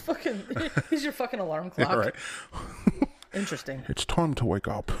area. He's your fucking alarm clock. Yeah, right. Interesting. It's time to wake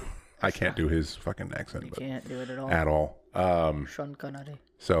up. I can't do his fucking accent. You can't do it at all. At all. Sean Connery.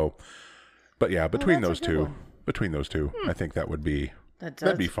 So, but yeah, between those two, I think that would be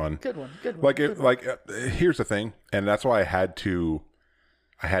that'd be fun. Good one. Here's the thing, and that's why I had to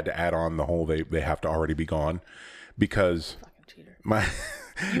add on the whole they have to already be gone, because fucking cheater.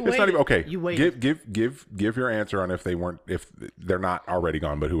 It's not even okay. You waited. Give your answer on if they're not already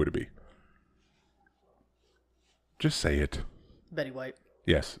gone, but who would it be? Just say it. Betty White.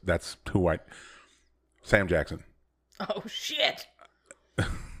 Yes, that's who Sam Jackson. Oh shit.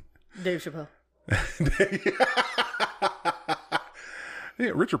 Dave Chappelle.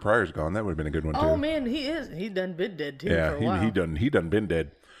 Yeah, Richard Pryor's gone. That would have been a good one too. Oh man, he is. He done been dead too. Yeah, for a while. he done been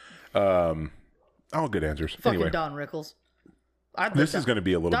dead. All good answers. Fucking anyway, Don Rickles. This is going to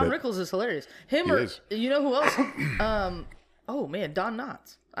be a little Don bit. Rickles is hilarious. You know who else? Oh man, Don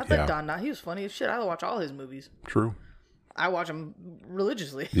Knotts. I think Don Knotts. He was funny as shit. I watch all his movies. True. I watch them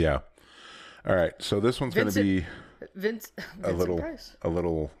religiously. Yeah. All right. So this one's going to be Vincent Price. a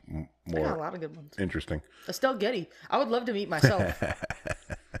little more. Got a lot of good ones. Interesting. Estelle Getty. I would love to meet myself.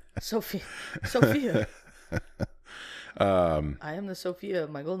 Sophia. I am the Sophia of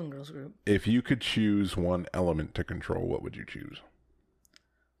my Golden Girls group. If you could choose one element to control, what would you choose?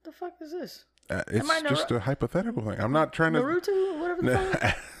 The fuck is this? It's just a hypothetical thing. I'm not trying to. Naruto, whatever the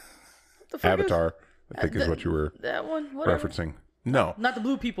fuck. The fuck Avatar, I think is what you were referencing. No, not the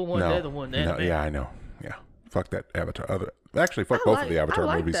blue people one. They're the one. Yeah, I know. Yeah, fuck that Avatar. Actually, fuck both of the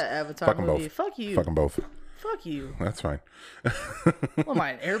Avatar movies. That Avatar fuck them movie. both. Fuck you. Fuck them both. Fuck you. That's fine. What am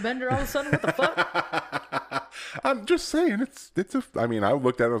I, an airbender all of a sudden? What the fuck? I'm just saying, it's a. I mean, I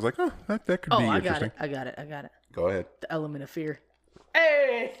looked at it, I was like, oh, that could be interesting. I got it. Go ahead. The element of fear.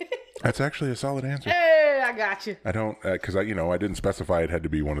 Hey. That's actually a solid answer. Hey, I got you. I don't, because I didn't specify it had to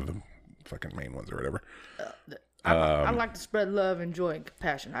be one of the fucking main ones or whatever. I like to spread love and joy and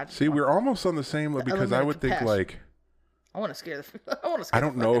compassion. We're almost on the same, because I would think like. I want to scare the. I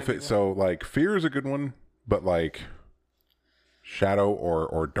don't know if it. So like, fear is a good one, but like, shadow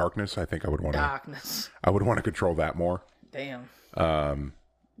or darkness, I think I would want to. Darkness. I would want to control that more. Damn.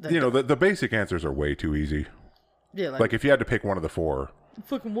 The basic answers are way too easy. Yeah. Like if you had to pick one of the four.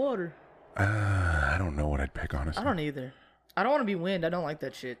 Fucking water. I don't know what I'd pick, honestly. I don't either. I don't want to be wind. I don't like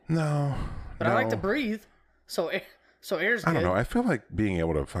that shit. No. But I like to breathe. So air's good. I don't know. I feel like being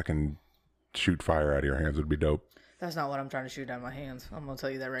able to fucking shoot fire out of your hands would be dope. That's not what I'm trying to shoot out of my hands. I'm going to tell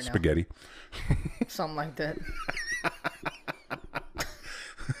you that right now. Spaghetti. Something like that.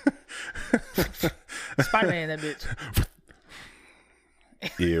 Spider-Man, that bitch.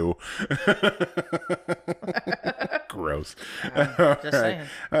 Ew. Gross. Just saying.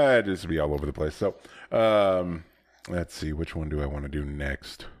 I'd just be all over the place. So, let's see. Which one do I want to do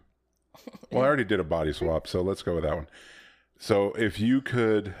next? Well, I already did a body swap, so let's go with that one. So, if you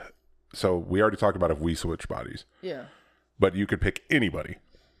could... So, we already talked about if we switch bodies. Yeah. But you could pick anybody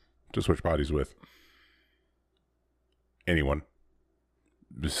to switch bodies with. Anyone.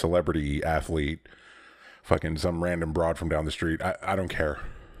 Celebrity, athlete, fucking some random broad from down the street. I don't care.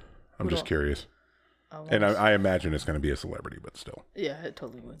 I'm just curious. And I imagine it's going to be a celebrity, but still. Yeah, it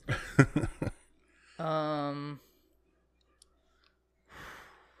totally would.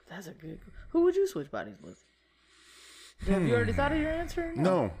 That's a good... Who would you switch bodies with? Have you already thought of your answer?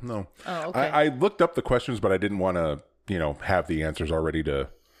 No. Oh, okay. I looked up the questions, but I didn't want to, have the answers already to...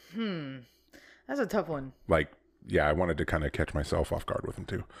 That's a tough one. Like, yeah, I wanted to kind of catch myself off guard with them,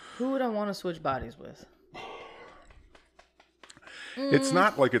 too. Who would I want to switch bodies with? It's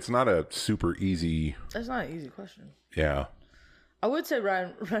not a super easy... That's not an easy question. Yeah. I would say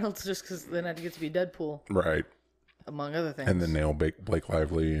Ryan Reynolds just because then I'd get to be Deadpool. Right. Among other things. And then nail Blake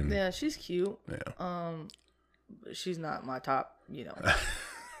Lively. And... Yeah, she's cute. Yeah. She's not my top,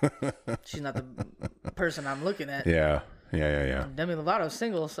 She's not the person I'm looking at. Yeah. Demi Lovato's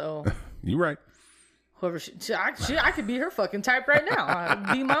single, so... You right. Whoever I could be her fucking type right now.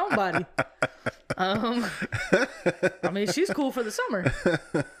 I'd be my own body. I mean, she's cool for the summer.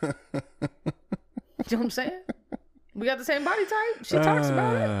 You know what I'm saying? We got the same body type. She talks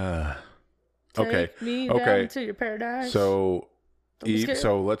about it. Take me down to your paradise. So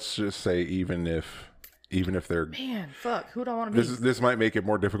let's just say even if even if they're Man, fuck. Who do I want to be? this might make it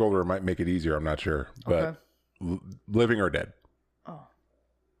more difficult or it might make it easier. I'm not sure, but living or dead. Oh,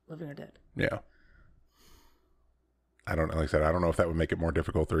 living or dead? Yeah. Like I said, I don't know if that would make it more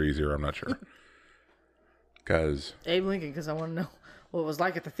difficult or easier. I'm not sure. Because Abe Lincoln, because I want to know what it was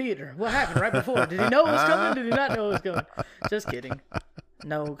like at the theater. What happened right before? Did he know it was coming? Did he not know it was coming? Just kidding.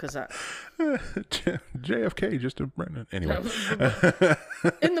 No, because JFK just a Brendan. Anyway,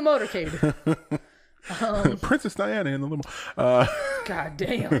 in the motorcade. Princess Diana in the limo. God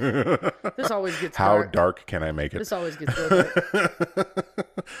damn. This always gets How dark. dark can I make it? This always gets real dark.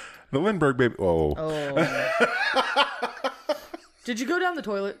 The Lindbergh baby. Oh. Did you go down the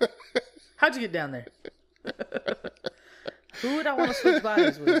toilet? How'd you get down there? Who would I want to switch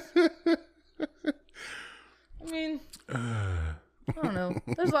bodies with? I mean, I don't know.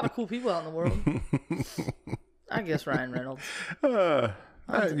 There's a lot of cool people out in the world. I guess Ryan Reynolds. Yeah.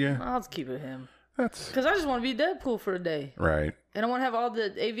 I'll just keep it him. Because I just want to be Deadpool for a day. Right. And I want to have all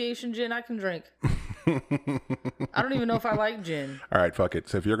the aviation gin I can drink. I don't even know if I like gin. All right, fuck it.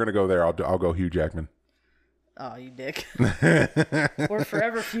 So if you're going to go there, I'll go Hugh Jackman. Oh, you dick. We're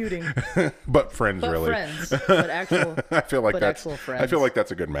forever feuding. But friends, really. Friends. But actual I feel like that's actual friends. I feel like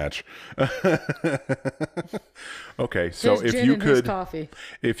that's a good match. Okay, so His if gin you and his could coffee.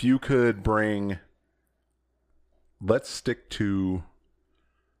 if you could bring let's stick to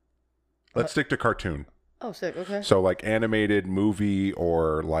cartoon. Oh, sick. Okay. So like animated movie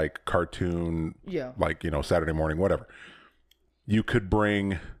or like cartoon, Yeah. like, Saturday morning, whatever. You could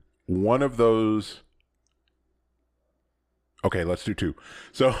bring one of those. Okay, let's do two.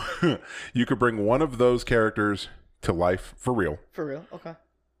 So you could bring one of those characters to life for real. For real? Okay.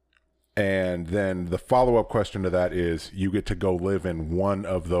 And then the follow-up question to that is you get to go live in one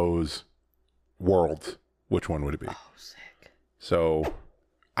of those worlds. Which one would it be? Oh, sick. So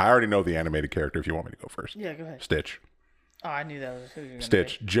I already know the animated character if you want me to go first. Yeah, go ahead. Stitch. Oh, I knew that was who you were going to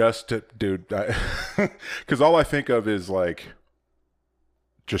Stitch. Just to, dude, because all I think of is like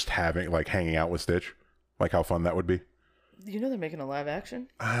just hanging out with Stitch. Like how fun that would be. You know they're making a live action?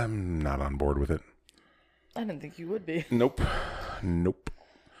 I'm not on board with it. I didn't think you would be. Nope.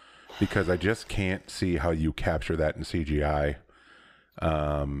 Because I just can't see how you capture that in CGI.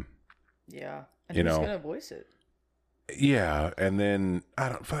 Yeah. And who's going to voice it? Yeah, and then I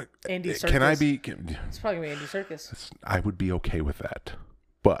don't fuck. Andy Serkis. Can I be? It's probably gonna be Andy Serkis. I would be okay with that,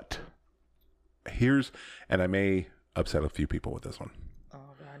 but and I may upset a few people with this one.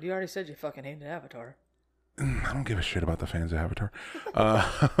 Oh God, you already said you fucking hated Avatar. I don't give a shit about the fans of Avatar.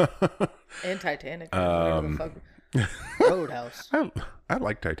 And Titanic. Roadhouse. I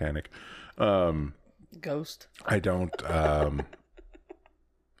like Titanic. Ghost. I don't.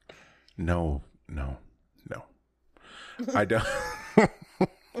 No. I don't.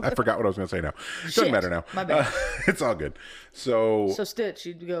 I forgot what I was going to say now. Doesn't matter now. My bad. It's all good. So Stitch,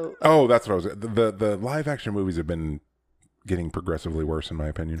 you'd go. Oh, that's what I was. The live action movies have been getting progressively worse, in my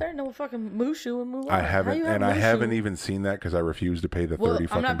opinion. There ain't no fucking Mushu in Mulan. I haven't even seen that because I refuse to pay the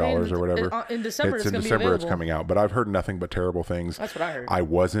 $30 or whatever. In December, it's in December it's coming out, but I've heard nothing but terrible things. That's what I heard. I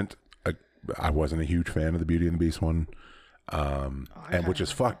wasn't a huge fan of the Beauty and the Beast one, and which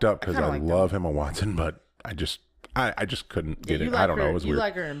is fucked up because I love Emma Watson, but I just couldn't get it. I don't know. It was weird. You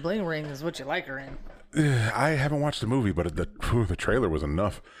like her in Bling Ring is what you like her in. I haven't watched the movie, but the trailer was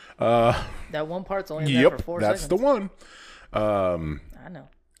enough. That one part's only in there for 4 seconds. That's the one. I know.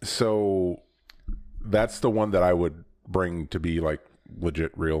 So that's the one that I would bring to be like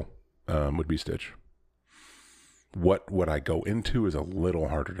legit real, would be Stitch. What would I go into is a little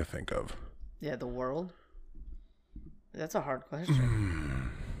harder to think of. Yeah, the world? That's a hard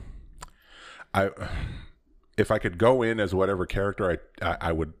question. If I could go in as whatever character,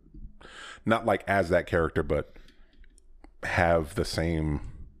 I would, not like as that character, but have the same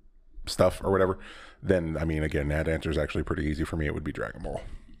stuff or whatever, then, I mean, again, that answer is actually pretty easy for me. It would be Dragon Ball.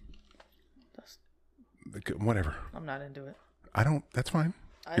 Whatever. I'm not into it. That's fine.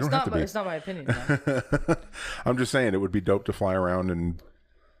 It's not my opinion. I'm just saying it would be dope to fly around and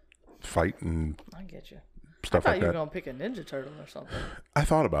fight and I get you. Stuff I thought like you were that. going to pick a Ninja Turtle or something. I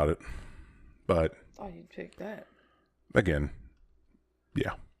thought about it, but I thought you'd pick that. Again,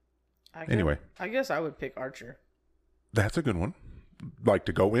 yeah. Anyway. I guess I would pick Archer. That's a good one. Like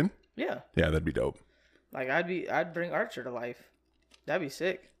to go in? Yeah. Yeah, that'd be dope. Like I'd bring Archer to life. That'd be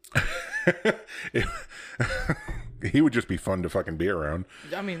sick. He would just be fun to fucking be around.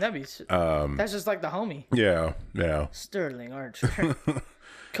 I mean, that'd be that's just like the homie. Yeah. Sterling Archer.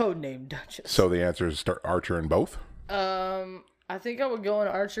 Codename Duchess. So the answer is Archer in both? I I think I would go in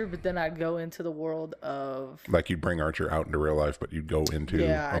Archer, but then I'd go into the world of... Like you'd bring Archer out into real life, but you'd go into...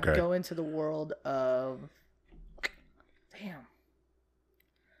 Yeah, I'd go into the world of... Damn.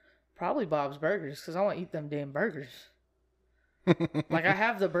 Probably Bob's Burgers, because I want to eat them damn burgers. Like, I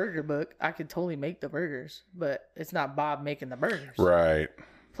have the burger book. I could totally make the burgers, but it's not Bob making the burgers. Right.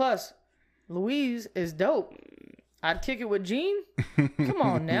 Plus, Louise is dope. I'd kick it with Gene. Come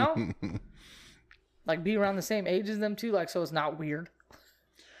on now. Like, be around the same age as them, too, like, so it's not weird.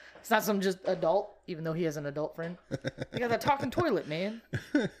 It's not some just adult, even though he has an adult friend. You got that talking toilet, man.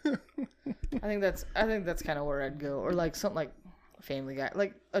 I think that's kind of where I'd go. Or, like, something like Family Guy.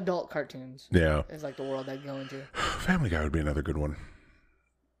 Like, adult cartoons. Yeah. Is, like, the world I'd go into. Family Guy would be another good one.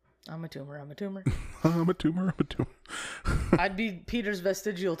 I'm a tumor. I'm a tumor. I'm a tumor. I'd be Peter's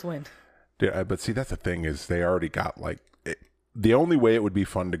vestigial twin. Yeah, but see, that's the thing is they already got, like... The only way it would be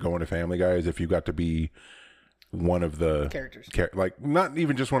fun to go into Family Guy is if you got to be one of the characters. Like, not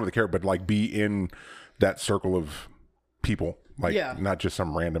even just one of the characters, but like be in that circle of people. Like, not just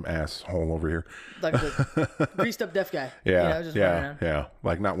some random asshole over here. Like the greased up deaf guy. Yeah, just yeah.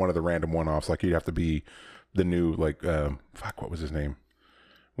 Like, not one of the random one-offs. Like, you'd have to be the new, like, what was his name?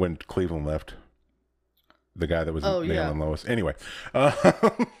 When Cleveland left. The guy that was Neil and Lois. Anyway.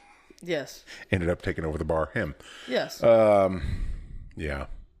 Yes. Ended up taking over the bar. Him. Yes. Yeah.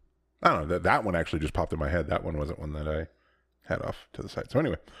 I don't know. That one actually just popped in my head. That one wasn't one that I had off to the side. So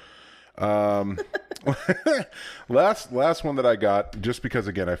anyway. Last one that I got, just because,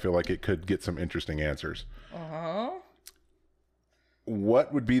 again, I feel like it could get some interesting answers. Uh-huh.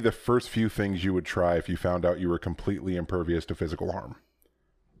 What would be the first few things you would try if you found out you were completely impervious to physical harm?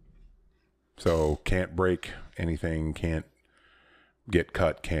 So, can't break anything, can't get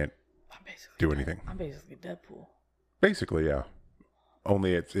cut, can't do anything. I'm basically Deadpool. Basically, yeah.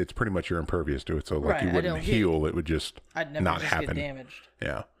 Only it's pretty much you're impervious to it, so like you wouldn't heal, it would just I'd never not just happen. Get damaged.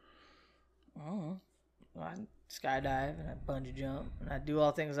 Yeah. Oh, well, I'd skydive and I'd bungee jump and I'd do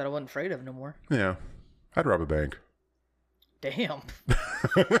all things that I wasn't afraid of no more. Yeah, I'd rob a bank. Damn.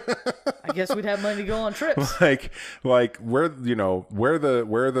 I guess we'd have money to go on trips. Like where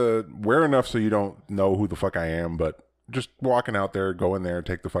enough so you don't know who the fuck I am, but just walking out there, go in there,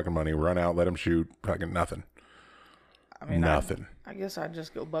 take the fucking money, run out, let them shoot, fucking nothing. I mean, nothing. I guess I'd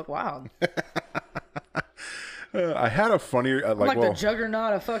just go buck wild. I had a funny the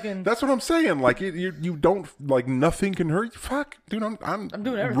juggernaut of fucking. That's what I'm saying. Like you don't like nothing can hurt you. Fuck, dude. I'm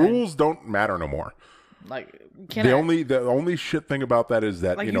doing everything. Rules don't matter no more. Like the only shit thing about that is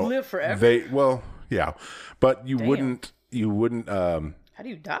that you live forever. Yeah, but you wouldn't. How do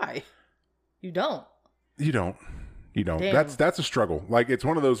you die? You don't. Damn. That's a struggle. Like it's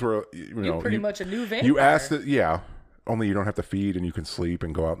one of those where you're pretty much a new vampire. You asked it, yeah. Only you don't have to feed and you can sleep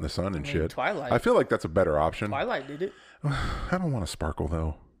and go out in the sun and shit. Twilight. I feel like that's a better option. Twilight did it. I don't want to sparkle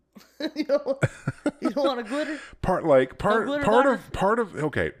though. You don't want to glitter? Part of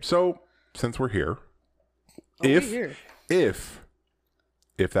okay, so since we're here, if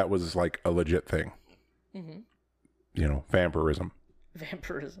that was like a legit thing. Mm-hmm. Vampirism.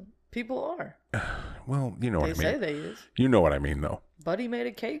 People are. Well, you know what I mean. They say they is. You know what I mean though. Buddy made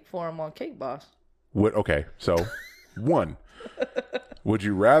a cake for him on Cake Boss. Okay, so one, would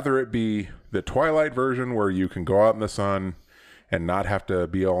you rather it be the Twilight version where you can go out in the sun and not have to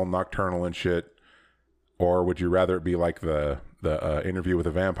be all nocturnal and shit, or would you rather it be like the Interview with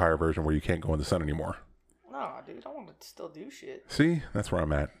a Vampire version where you can't go in the sun anymore? No, dude, I want to still do shit. See, that's where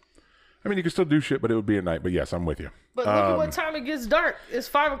I'm at. I mean, you can still do shit, but it would be at night. But yes, I'm with you. But look at what time it gets dark. It's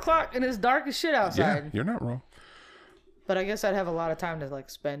 5 o'clock and it's dark as shit outside. Yeah, you're not wrong. But I guess I'd have a lot of time to like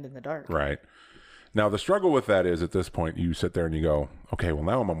spend in the dark. Right. Now, the struggle with that is at this point, you sit there and you go, okay, well,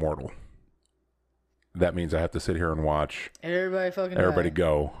 now I'm immortal. That means I have to sit here and watch everybody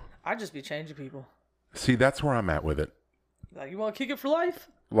go. I'd just be changing people. See, that's where I'm at with it. Like, you want to kick it for life?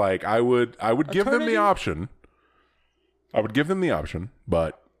 Like, I would give them the option. I would give them the option,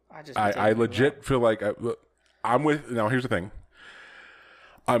 but I legit feel like I'm with. Now, here's the thing.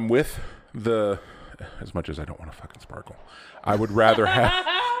 I'm with as much as I don't want to fucking sparkle. I would rather have.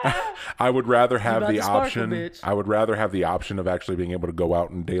 I would rather have the option. I would rather have the option of actually being able to go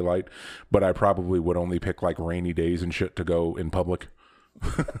out in daylight, but I probably would only pick like rainy days and shit to go in public,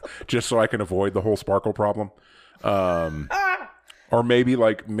 just so I can avoid the whole sparkle problem. Or maybe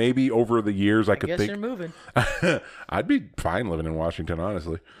over the years I could guess think you're moving. I'd be fine living in Washington,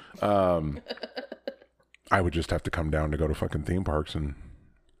 honestly. I would just have to come down to go to fucking theme parks, and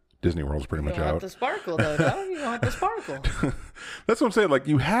Disney World's pretty much out. You don't have the sparkle though, no? You don't have the sparkle. That's what I'm saying. Like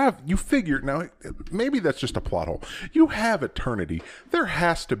you figure now. Maybe that's just a plot hole. You have eternity. There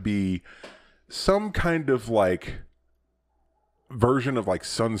has to be some kind of like version of like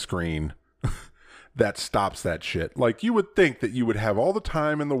sunscreen that stops that shit. Like, you would think that you would have all the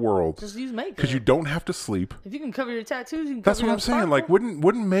time in the world. Just use makeup. Because you don't have to sleep. If you can cover your tattoos, you can That's cover what your I'm saying. sparkle. Like,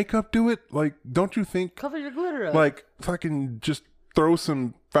 wouldn't makeup do it? Like, don't you think? Cover your glitter up. Like, fucking just throw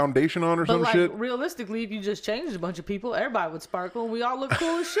some foundation on or but some like, shit. realistically, if you just changed a bunch of people, everybody would sparkle, and we all look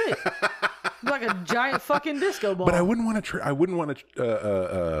cool as shit. Like a giant fucking disco ball. But I wouldn't want to. I wouldn't want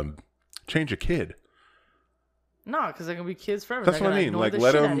to change a kid. No, because they're gonna be kids forever. That's what I mean. Like,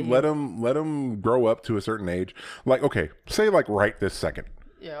 let them grow up to a certain age. Like, okay, say like right this second.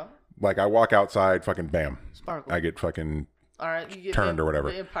 Yeah. Like, I walk outside, fucking bam, Sparkle. I get fucking all right, you get turned or whatever.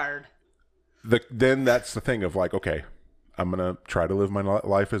 Empired. Then that's the thing of like, okay, I'm gonna try to live my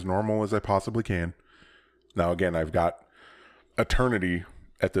life as normal as I possibly can. Now, again, I've got eternity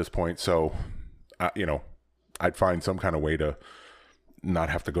at this point, so you know, I'd find some kind of way to not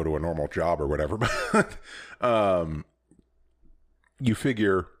have to go to a normal job or whatever. But you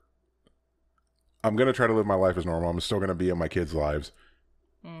figure I'm going to try to live my life as normal. I'm still going to be in my kids' lives.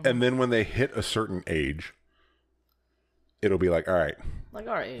 Mm-hmm. And then when they hit a certain age, it'll be like, all right. Like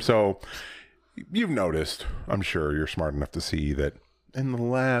our age. So you've noticed, I'm sure you're smart enough to see that in the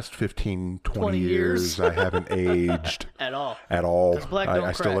last 15, 20 years, I haven't aged. At all. At all. Black don't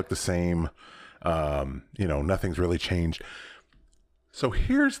I still look the same. You know, nothing's really changed. So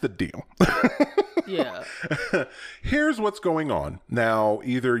here's the deal. Yeah. Here's what's going on. Now,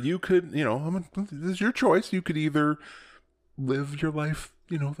 either you could, you know, this is your choice. You could either live your life,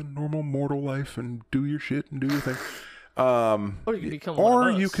 you know, the normal mortal life and do your shit and do your thing. Or you could become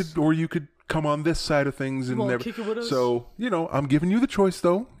one of us. Or you could come on this side of things and never. Kick it with us? So, you know, I'm giving you the choice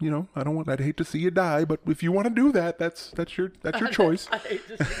though. You know, I'd hate to see you die, but if you want to do that, that's your choice. I hate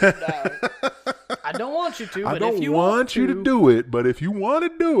to see you die. I don't want you to, but I don't if you want you to do it, but if you want to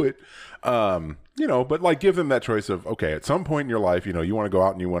do it, you know, but like give them that choice of, okay, at some point in your life, you know, you want to go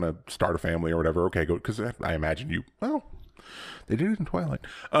out and you want to start a family or whatever. Okay, go, because I imagine they did it in Twilight.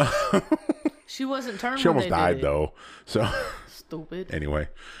 She wasn't turned. She almost died though. So stupid. Anyway,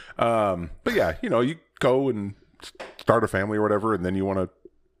 but yeah, you know, you go and start a family or whatever, and then you want to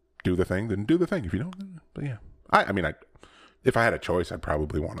do the thing, then do the thing. If you don't, but yeah, I mean, if I had a choice, I'd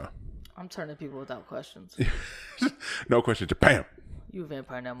probably want to. I'm turning people without questions. No questions. Bam. You a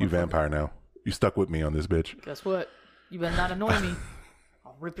vampire now. You vampire now. You stuck with me on this bitch. Guess what? You better not annoy me.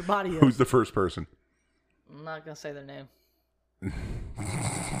 I'll rip your body up. Who's the first person? I'm not gonna say their name.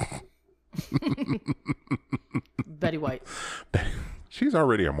 Betty White. She's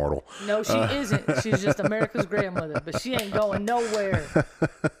already immortal. No, she isn't. She's just America's grandmother, but she ain't going nowhere.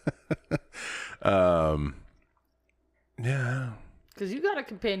 Yeah. Because you got a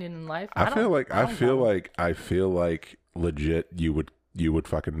companion in life. I feel like legit you would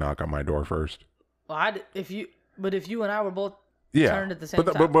fucking knock on my door first. Well, if you and I were both turned at the same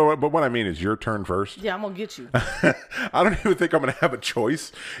time. But what I mean is your turn first. Yeah, I'm gonna get you. I don't even think I'm gonna have a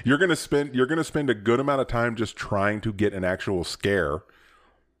choice. You're gonna spend a good amount of time just trying to get an actual scare.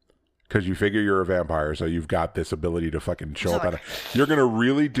 Because you figure you're a vampire, so you've got this ability to fucking show up. You're going to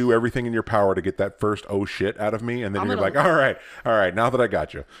really do everything in your power to get that first oh shit out of me, and then you're like, all right, now that I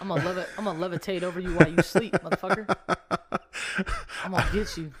got you. I'm going to levitate over you while you sleep, motherfucker. I'm going to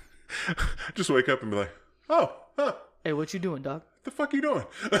get you. Just wake up and be like, oh, huh. Hey, what you doing, dog? The fuck you doing?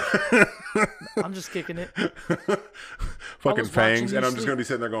 I'm just kicking it. Fucking fangs, and I'm just going to be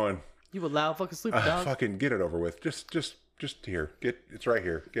sitting there going, you a loud fucking sleeper, dog. Fucking get it over with. Just here. It's right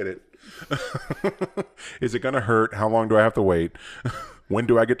here. Get it. Is it gonna hurt? How long do I have to wait? When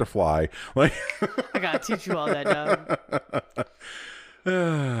do I get to fly? Like I gotta teach you all that, dog.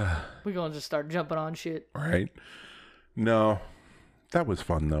 We're gonna just start jumping on shit. Right? No. That was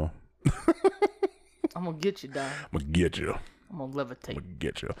fun though. I'm gonna get you, dog. I'm gonna get you. I'm gonna levitate. I'm gonna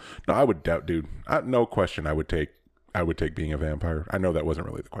get you. No, I would doubt, dude. No question. I would take being a vampire. I know that wasn't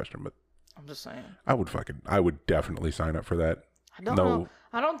really the question, but I'm just saying. I would definitely sign up for that. I don't know.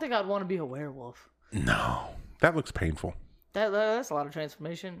 I don't think I'd want to be a werewolf. No. That looks painful. That's a lot of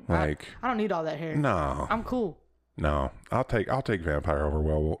transformation. Like I don't need all that hair. No. I'm cool. No. I'll take vampire over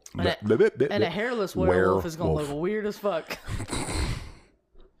werewolf. And a hairless werewolf is gonna look weird as fuck.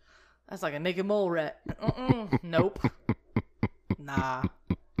 That's like a naked mole rat. Nope. Nah.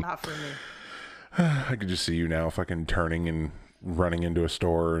 Not for me. I could just see you now fucking turning and running into a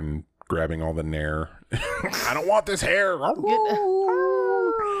store and grabbing all the nair. I don't want this hair. I don't want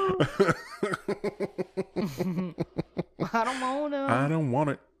it. I don't want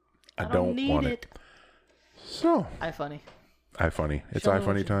it. I don't want it. So. iFunny. It's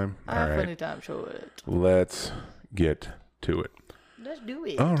iFunny time. iFunny time. Show it. Let's get to it. Let's do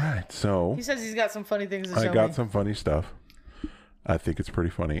it. All right. So. He says he's got some funny things to show me. I got some funny stuff. I think it's pretty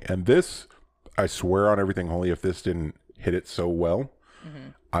funny. And this, I swear on everything holy, if this didn't hit it so well,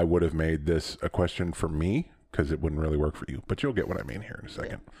 I would have made this a question for me because it wouldn't really work for you. But you'll get what I mean here in a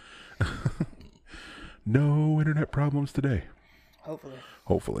second. Yeah. No internet problems today. Hopefully.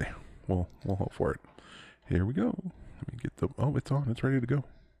 We'll hope for it. Here we go. Let me get the... Oh, it's on. It's ready to go.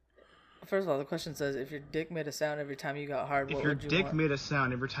 First of all, the question says, if your dick made a sound every time you got hard, what would you want? If your dick made a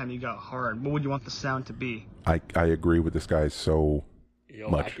sound every time you got hard, what would you want the sound to be? I agree with this guy so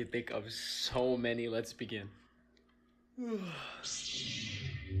much. I can think of so many. Let's begin.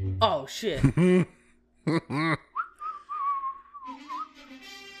 Oh, shit. Dun,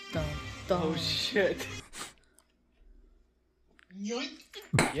 dun. Oh, shit.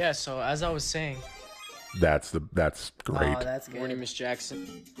 Yeah, so as I was saying... That's great. Oh, that's good. Morning, Miss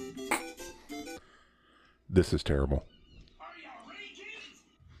Jackson. This is terrible.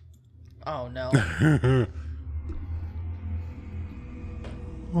 Oh, no. I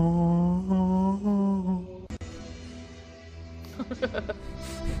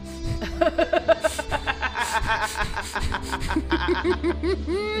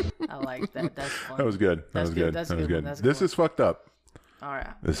like that. That's fun. That was good. That was good. That was good. This is fucked up. All right.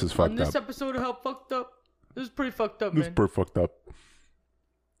 This is fucked up. On this episode of How Fucked Up, this is pretty fucked up, This man. is pretty fucked up.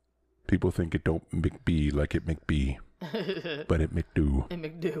 People think it don't make be like it make be, but it make do. It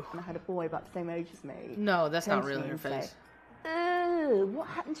make do. And I had a boy about the same age as me. No, that's not Turns to really me her and say, face. "Ew, what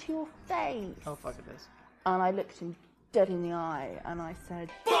happened to your face?" Oh, fuck it is. And I looked him dead in the eye and I said,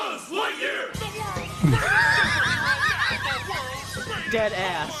 Buzz Lightyear! Dead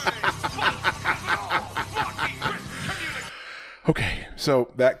ass. Okay, so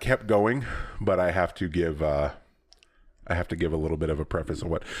that kept going, but I have to give a little bit of a preface of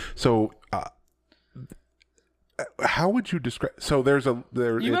what. So, how would you describe? So there's a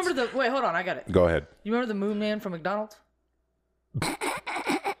there. You remember the? Wait, hold on, I got it. Go ahead. You remember the Moon Man from McDonald's?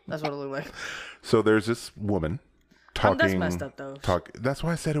 That's what it looked like. So there's this woman talking. That's messed up, though. That's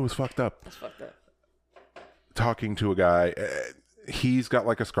why I said it was fucked up. That's fucked up. Talking to a guy. He's got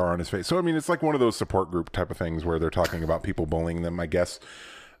like a scar on his face. So, I mean, it's like one of those support group type of things where they're talking about people bullying them, I guess.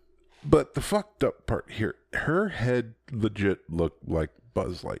 But the fucked up part here, her head legit looked like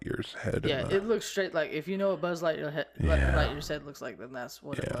Buzz Lightyear's head. Yeah, it looks straight like, if you know what Buzz Lightyear's head looks like, then that's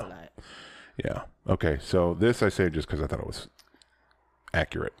what it looked like. Yeah. Okay, so this I say just because I thought it was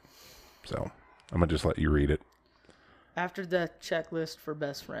accurate. So, I'm going to just let you read it. After death checklist for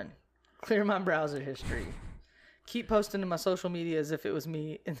best friend. Clear my browser history. Keep posting to my social media as if it was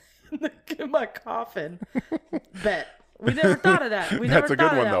me in my coffin. Bet. We never thought of that. That's a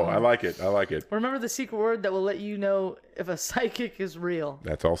good one, though. I like it. Remember the secret word that will let you know if a psychic is real.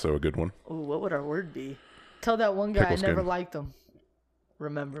 That's also a good one. Ooh, what would our word be? Tell that one guy I never liked him.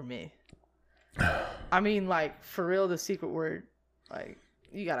 Remember me. I mean, like, for real, the secret word, like,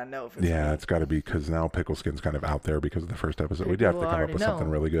 you gotta know if it's real. It's got to be, because now Pickle Skin's kind of out there because of the first episode. We'd have to come up with something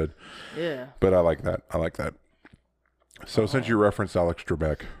really good. Yeah. But I like that. So since you referenced Alex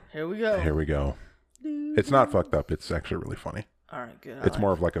Trebek, here we go. It's not fucked up. It's actually really funny. All right, good. It's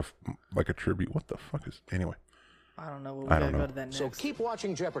more of like a tribute. What the fuck is anyway? I don't know. We gotta go to that next. So keep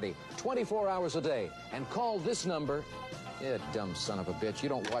watching Jeopardy 24 hours a day and call this number. Yeah, dumb son of a bitch. You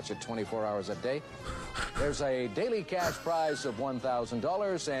don't watch it 24 hours a day. There's a daily cash prize of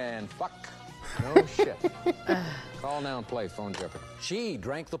 $1,000 and fuck. No shit. Call now and play Phone Jeopardy. She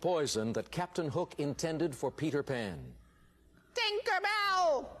drank the poison that Captain Hook intended for Peter Pan.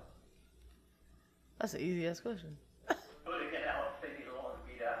 Tinkerbell! That's an easy ass question.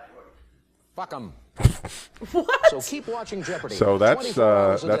 Fuck 'em. What? So keep watching Jeopardy. So that's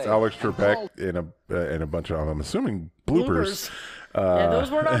day. Alex Trebek in a bunch of, I'm assuming, bloopers. Yeah,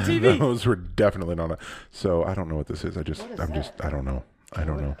 those weren't on TV. Those were definitely not on. So I don't know what this is. I don't know.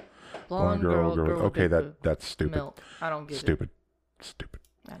 Blonde girl. Okay, that's stupid. Milk. I don't get it. Stupid.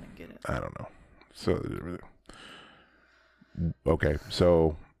 I didn't get it. I don't know. So okay,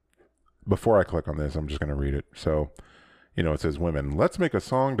 so before I click on this, I'm just going to read it. So, it says women, let's make a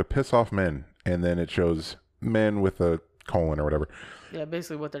song to piss off men. And then it shows men with a colon or whatever. Yeah,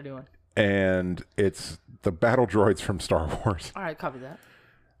 basically what they're doing. And it's the battle droids from Star Wars. All right, copy that.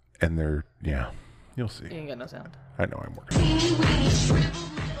 And they're, you'll see. You ain't got no sound. I know, I'm working.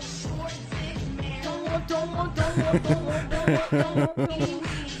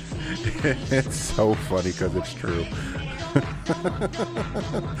 It's so funny because it's true.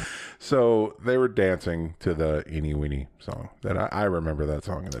 So they were dancing to the Eenie Weenie song. That I remember that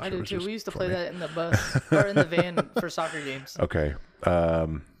song. And that I shit do was too. just We used to funny. play that in the bus or in the van for soccer games. Okay.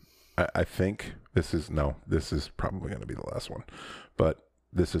 I think this is probably going to be the last one, but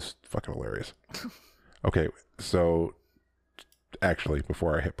this is fucking hilarious. Okay, so actually,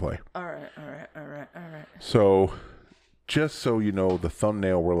 before I hit play. All right. So, just so you know, the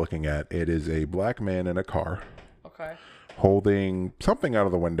thumbnail we're looking at, it is a black man in a car. Okay. Holding something out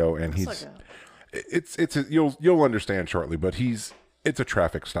of the window, and you'll understand shortly, but it's a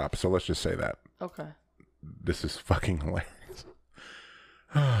traffic stop, so let's just say that. Okay. This is fucking hilarious.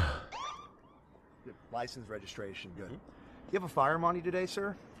 License, registration, good. You have a firearm on you today,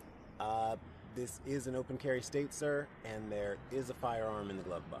 sir? This is an open carry state, sir, and there is a firearm in the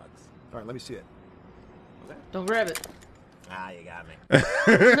glove box. All right, let me see it. Don't grab it. Ah, you got me.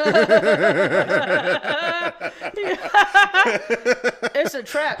 It's a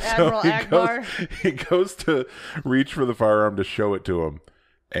trap, Admiral Akbar. He goes to reach for the firearm to show it to him,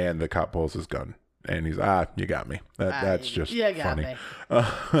 and the cop pulls his gun. And he's, you got me. That's just you got funny. Me.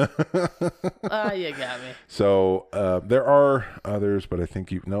 You got me. So there are others, but I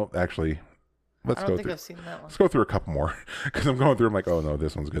think actually, let's go through. I've seen that one. Let's go through a couple more because I'm going through. I'm like, oh no,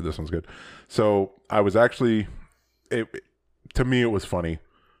 this one's good. This one's good. So I was actually, to me, it was funny,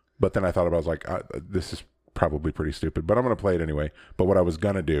 but then I thought about, I was like, this is probably pretty stupid, but I'm gonna play it anyway. But what I was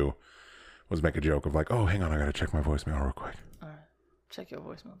gonna do was make a joke of like, oh, hang on, I gotta check my voicemail real quick. All right, check your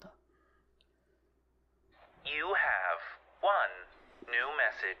voicemail though. You have one new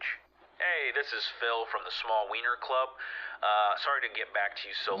message. Hey, this is Phil from the Small Wiener Club. Sorry to get back to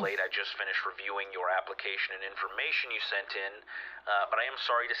you so late. I just finished reviewing your application and information you sent in, but I am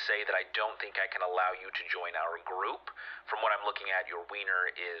sorry to say that I don't think I can allow you to join our group. From what I'm looking at, your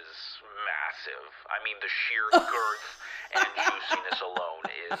wiener is massive. I mean, the sheer girth and juiciness alone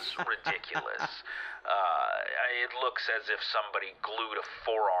is ridiculous. It looks as if somebody glued a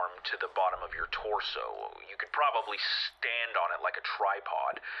forearm to the bottom of your torso. You could probably stand on it like a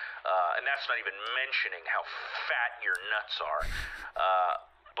tripod. And that's not even mentioning how fat your nuts are.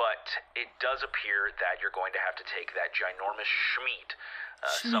 But it does appear that you're going to have to take that ginormous schmeat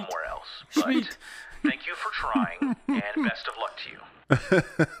somewhere else. But thank you for trying, and best of luck to you.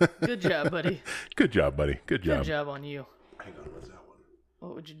 Good job, buddy. Good job, buddy. Good job. Good job on you. Hang on, what's that one?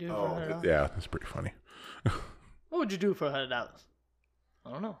 What would you do for $100? Yeah, that's pretty funny. What would you do for $100? I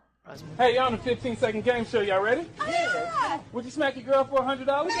don't know. Hey, y'all on the 15-second game show. Y'all ready? Yeah. Would you smack your girl for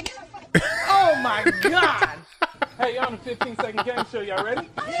 $100? Oh my God! Hey, y'all on the 15-second game show. Y'all ready?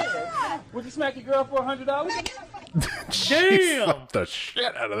 Yeah. Would you smack your girl for $100? Damn! The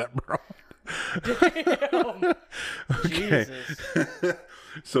shit out of that, bro. Damn! Okay. Jesus.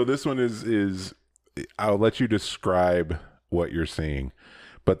 So this one is I'll let you describe what you're seeing,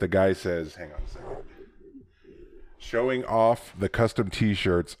 but the guy says, hang on a second. Showing off the custom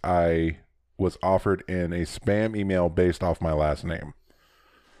t-shirts I was offered in a spam email based off my last name.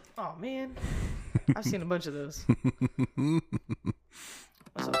 Oh, man. I've seen a bunch of those.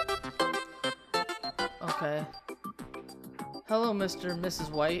 What's up? Okay. Hello, Mr. and Mrs.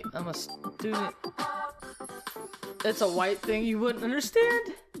 White. I'm a student. It's a white thing you wouldn't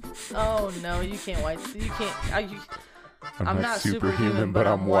understand? Oh, no. You can't white. You can't. I'm not superhuman, but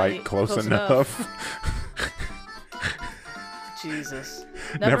I'm white. Close enough. Jesus.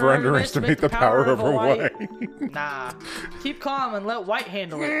 Never underestimate the power of a white. Nah. Keep calm and let white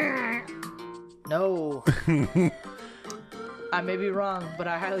handle it. No. I may be wrong, but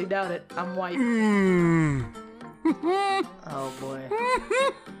I highly doubt it. I'm white. Oh, boy.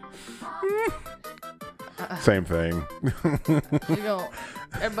 Same thing. You know,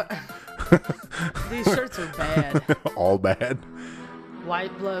 these shirts are bad. All bad.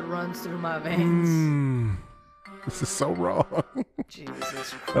 White blood runs through my veins. This is so wrong.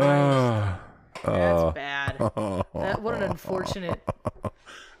 Jesus Christ. That's bad. What an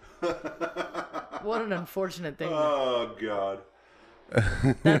unfortunate thing. Oh, God.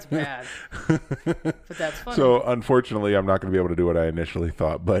 That's bad. But that's funny. So, unfortunately, I'm not going to be able to do what I initially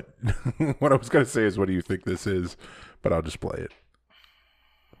thought. But what I was going to say is, what do you think this is? But I'll just play it.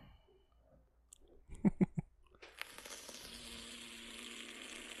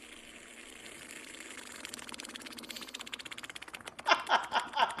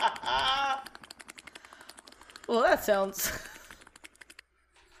 Well, that sounds.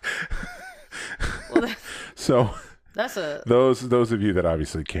 So that's a. Those of you that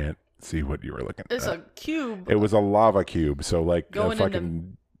obviously can't see what you were looking at. It's a cube. It was a lava cube, so like going a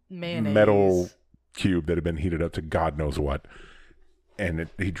fucking mayonnaise. Metal cube that had been heated up to God knows what, and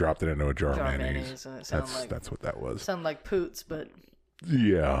he dropped it into a jar of mayonnaise. That's what that was. Sound like poots, but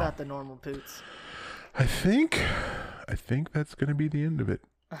yeah, not the normal poots. I think that's gonna be the end of it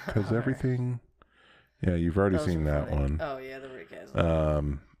because everything. Yeah, you've already seen that one. Oh yeah, the Rick has.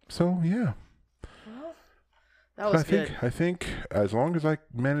 So yeah. Well, that was good. I think as long as I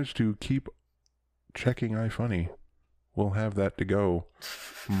manage to keep checking iFunny, will have that to go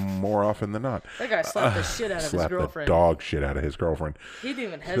more often than not. That guy slapped the shit out of his Slapped the girlfriend. dog shit out of his girlfriend. He didn't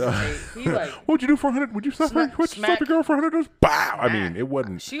even hesitate. He like, what'd you do for 100? Would you slap her? What'd you slap your girl for 100? Bow! I mean, it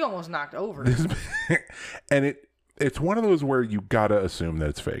wasn't. she almost knocked over. And it's one of those where you gotta assume that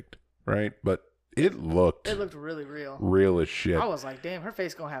it's faked, right? But it looked really real. Real as shit. I was like, damn, her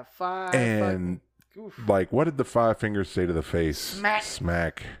face gonna have 5. And like, what did the 5 fingers say to the face?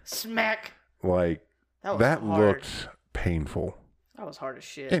 Smack. Like, that looked painful. That was hard as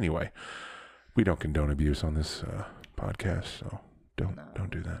shit. Anyway, we don't condone abuse on this podcast, so don't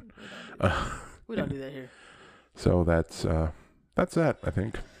do that. We don't do that here. So that's that. I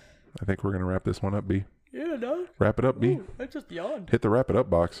think we're gonna wrap this one up, B. Yeah, no. Wrap it up, B. I just yawned. Hit the wrap it up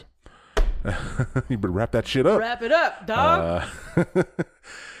box. You better wrap that shit up. Wrap it up, dog.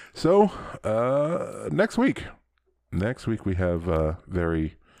 So next week we have a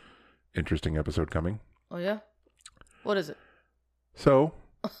very interesting episode coming. Oh yeah? What is it? So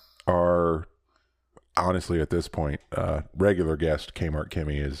our honestly at this point regular guest Kmart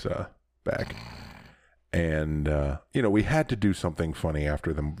Kimmy is back. And we had to do something funny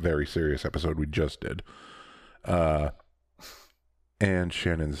after the very serious episode we just did. And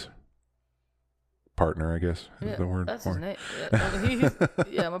Shannon's partner, I guess, is the word. That's his name.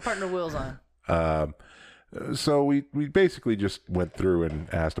 Yeah, my partner Will's on. So we basically just went through and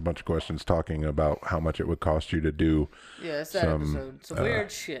asked a bunch of questions talking about how much it would cost you to do it's that episode. Some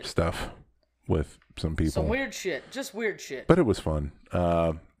weird shit. Stuff with some people. Some weird shit. Just weird shit. But it was fun.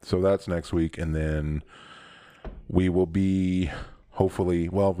 So that's next week. And then we will be hopefully,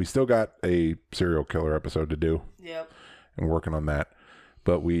 we still got a serial killer episode to do. Yep. And working on that.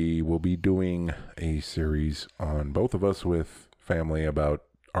 But we will be doing a series on both of us with family about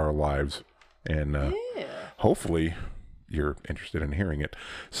our lives. And hopefully you're interested in hearing it.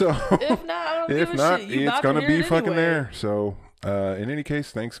 So if not, I don't give a shit. It's going to be fucking there. So in any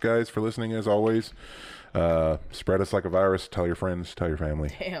case, thanks guys for listening as always. Spread us like a virus. Tell your friends, tell your family.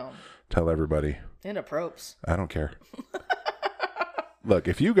 Damn. Tell everybody. Inappropriate. I don't care. Look,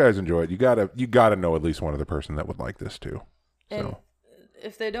 if you guys enjoy it, you gotta know at least one other person that would like this too. And so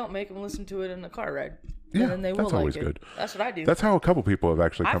if they don't, make them listen to it in the car ride. Yeah, and then they will that's always like it. good. That's what I do. That's how a couple people have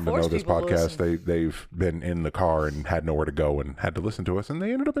actually come to know this podcast. Listen. They've been in the car and had nowhere to go and had to listen to us, and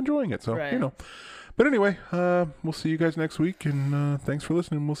they ended up enjoying it. So But anyway, we'll see you guys next week, and thanks for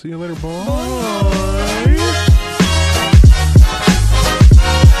listening. We'll see you later. Bye.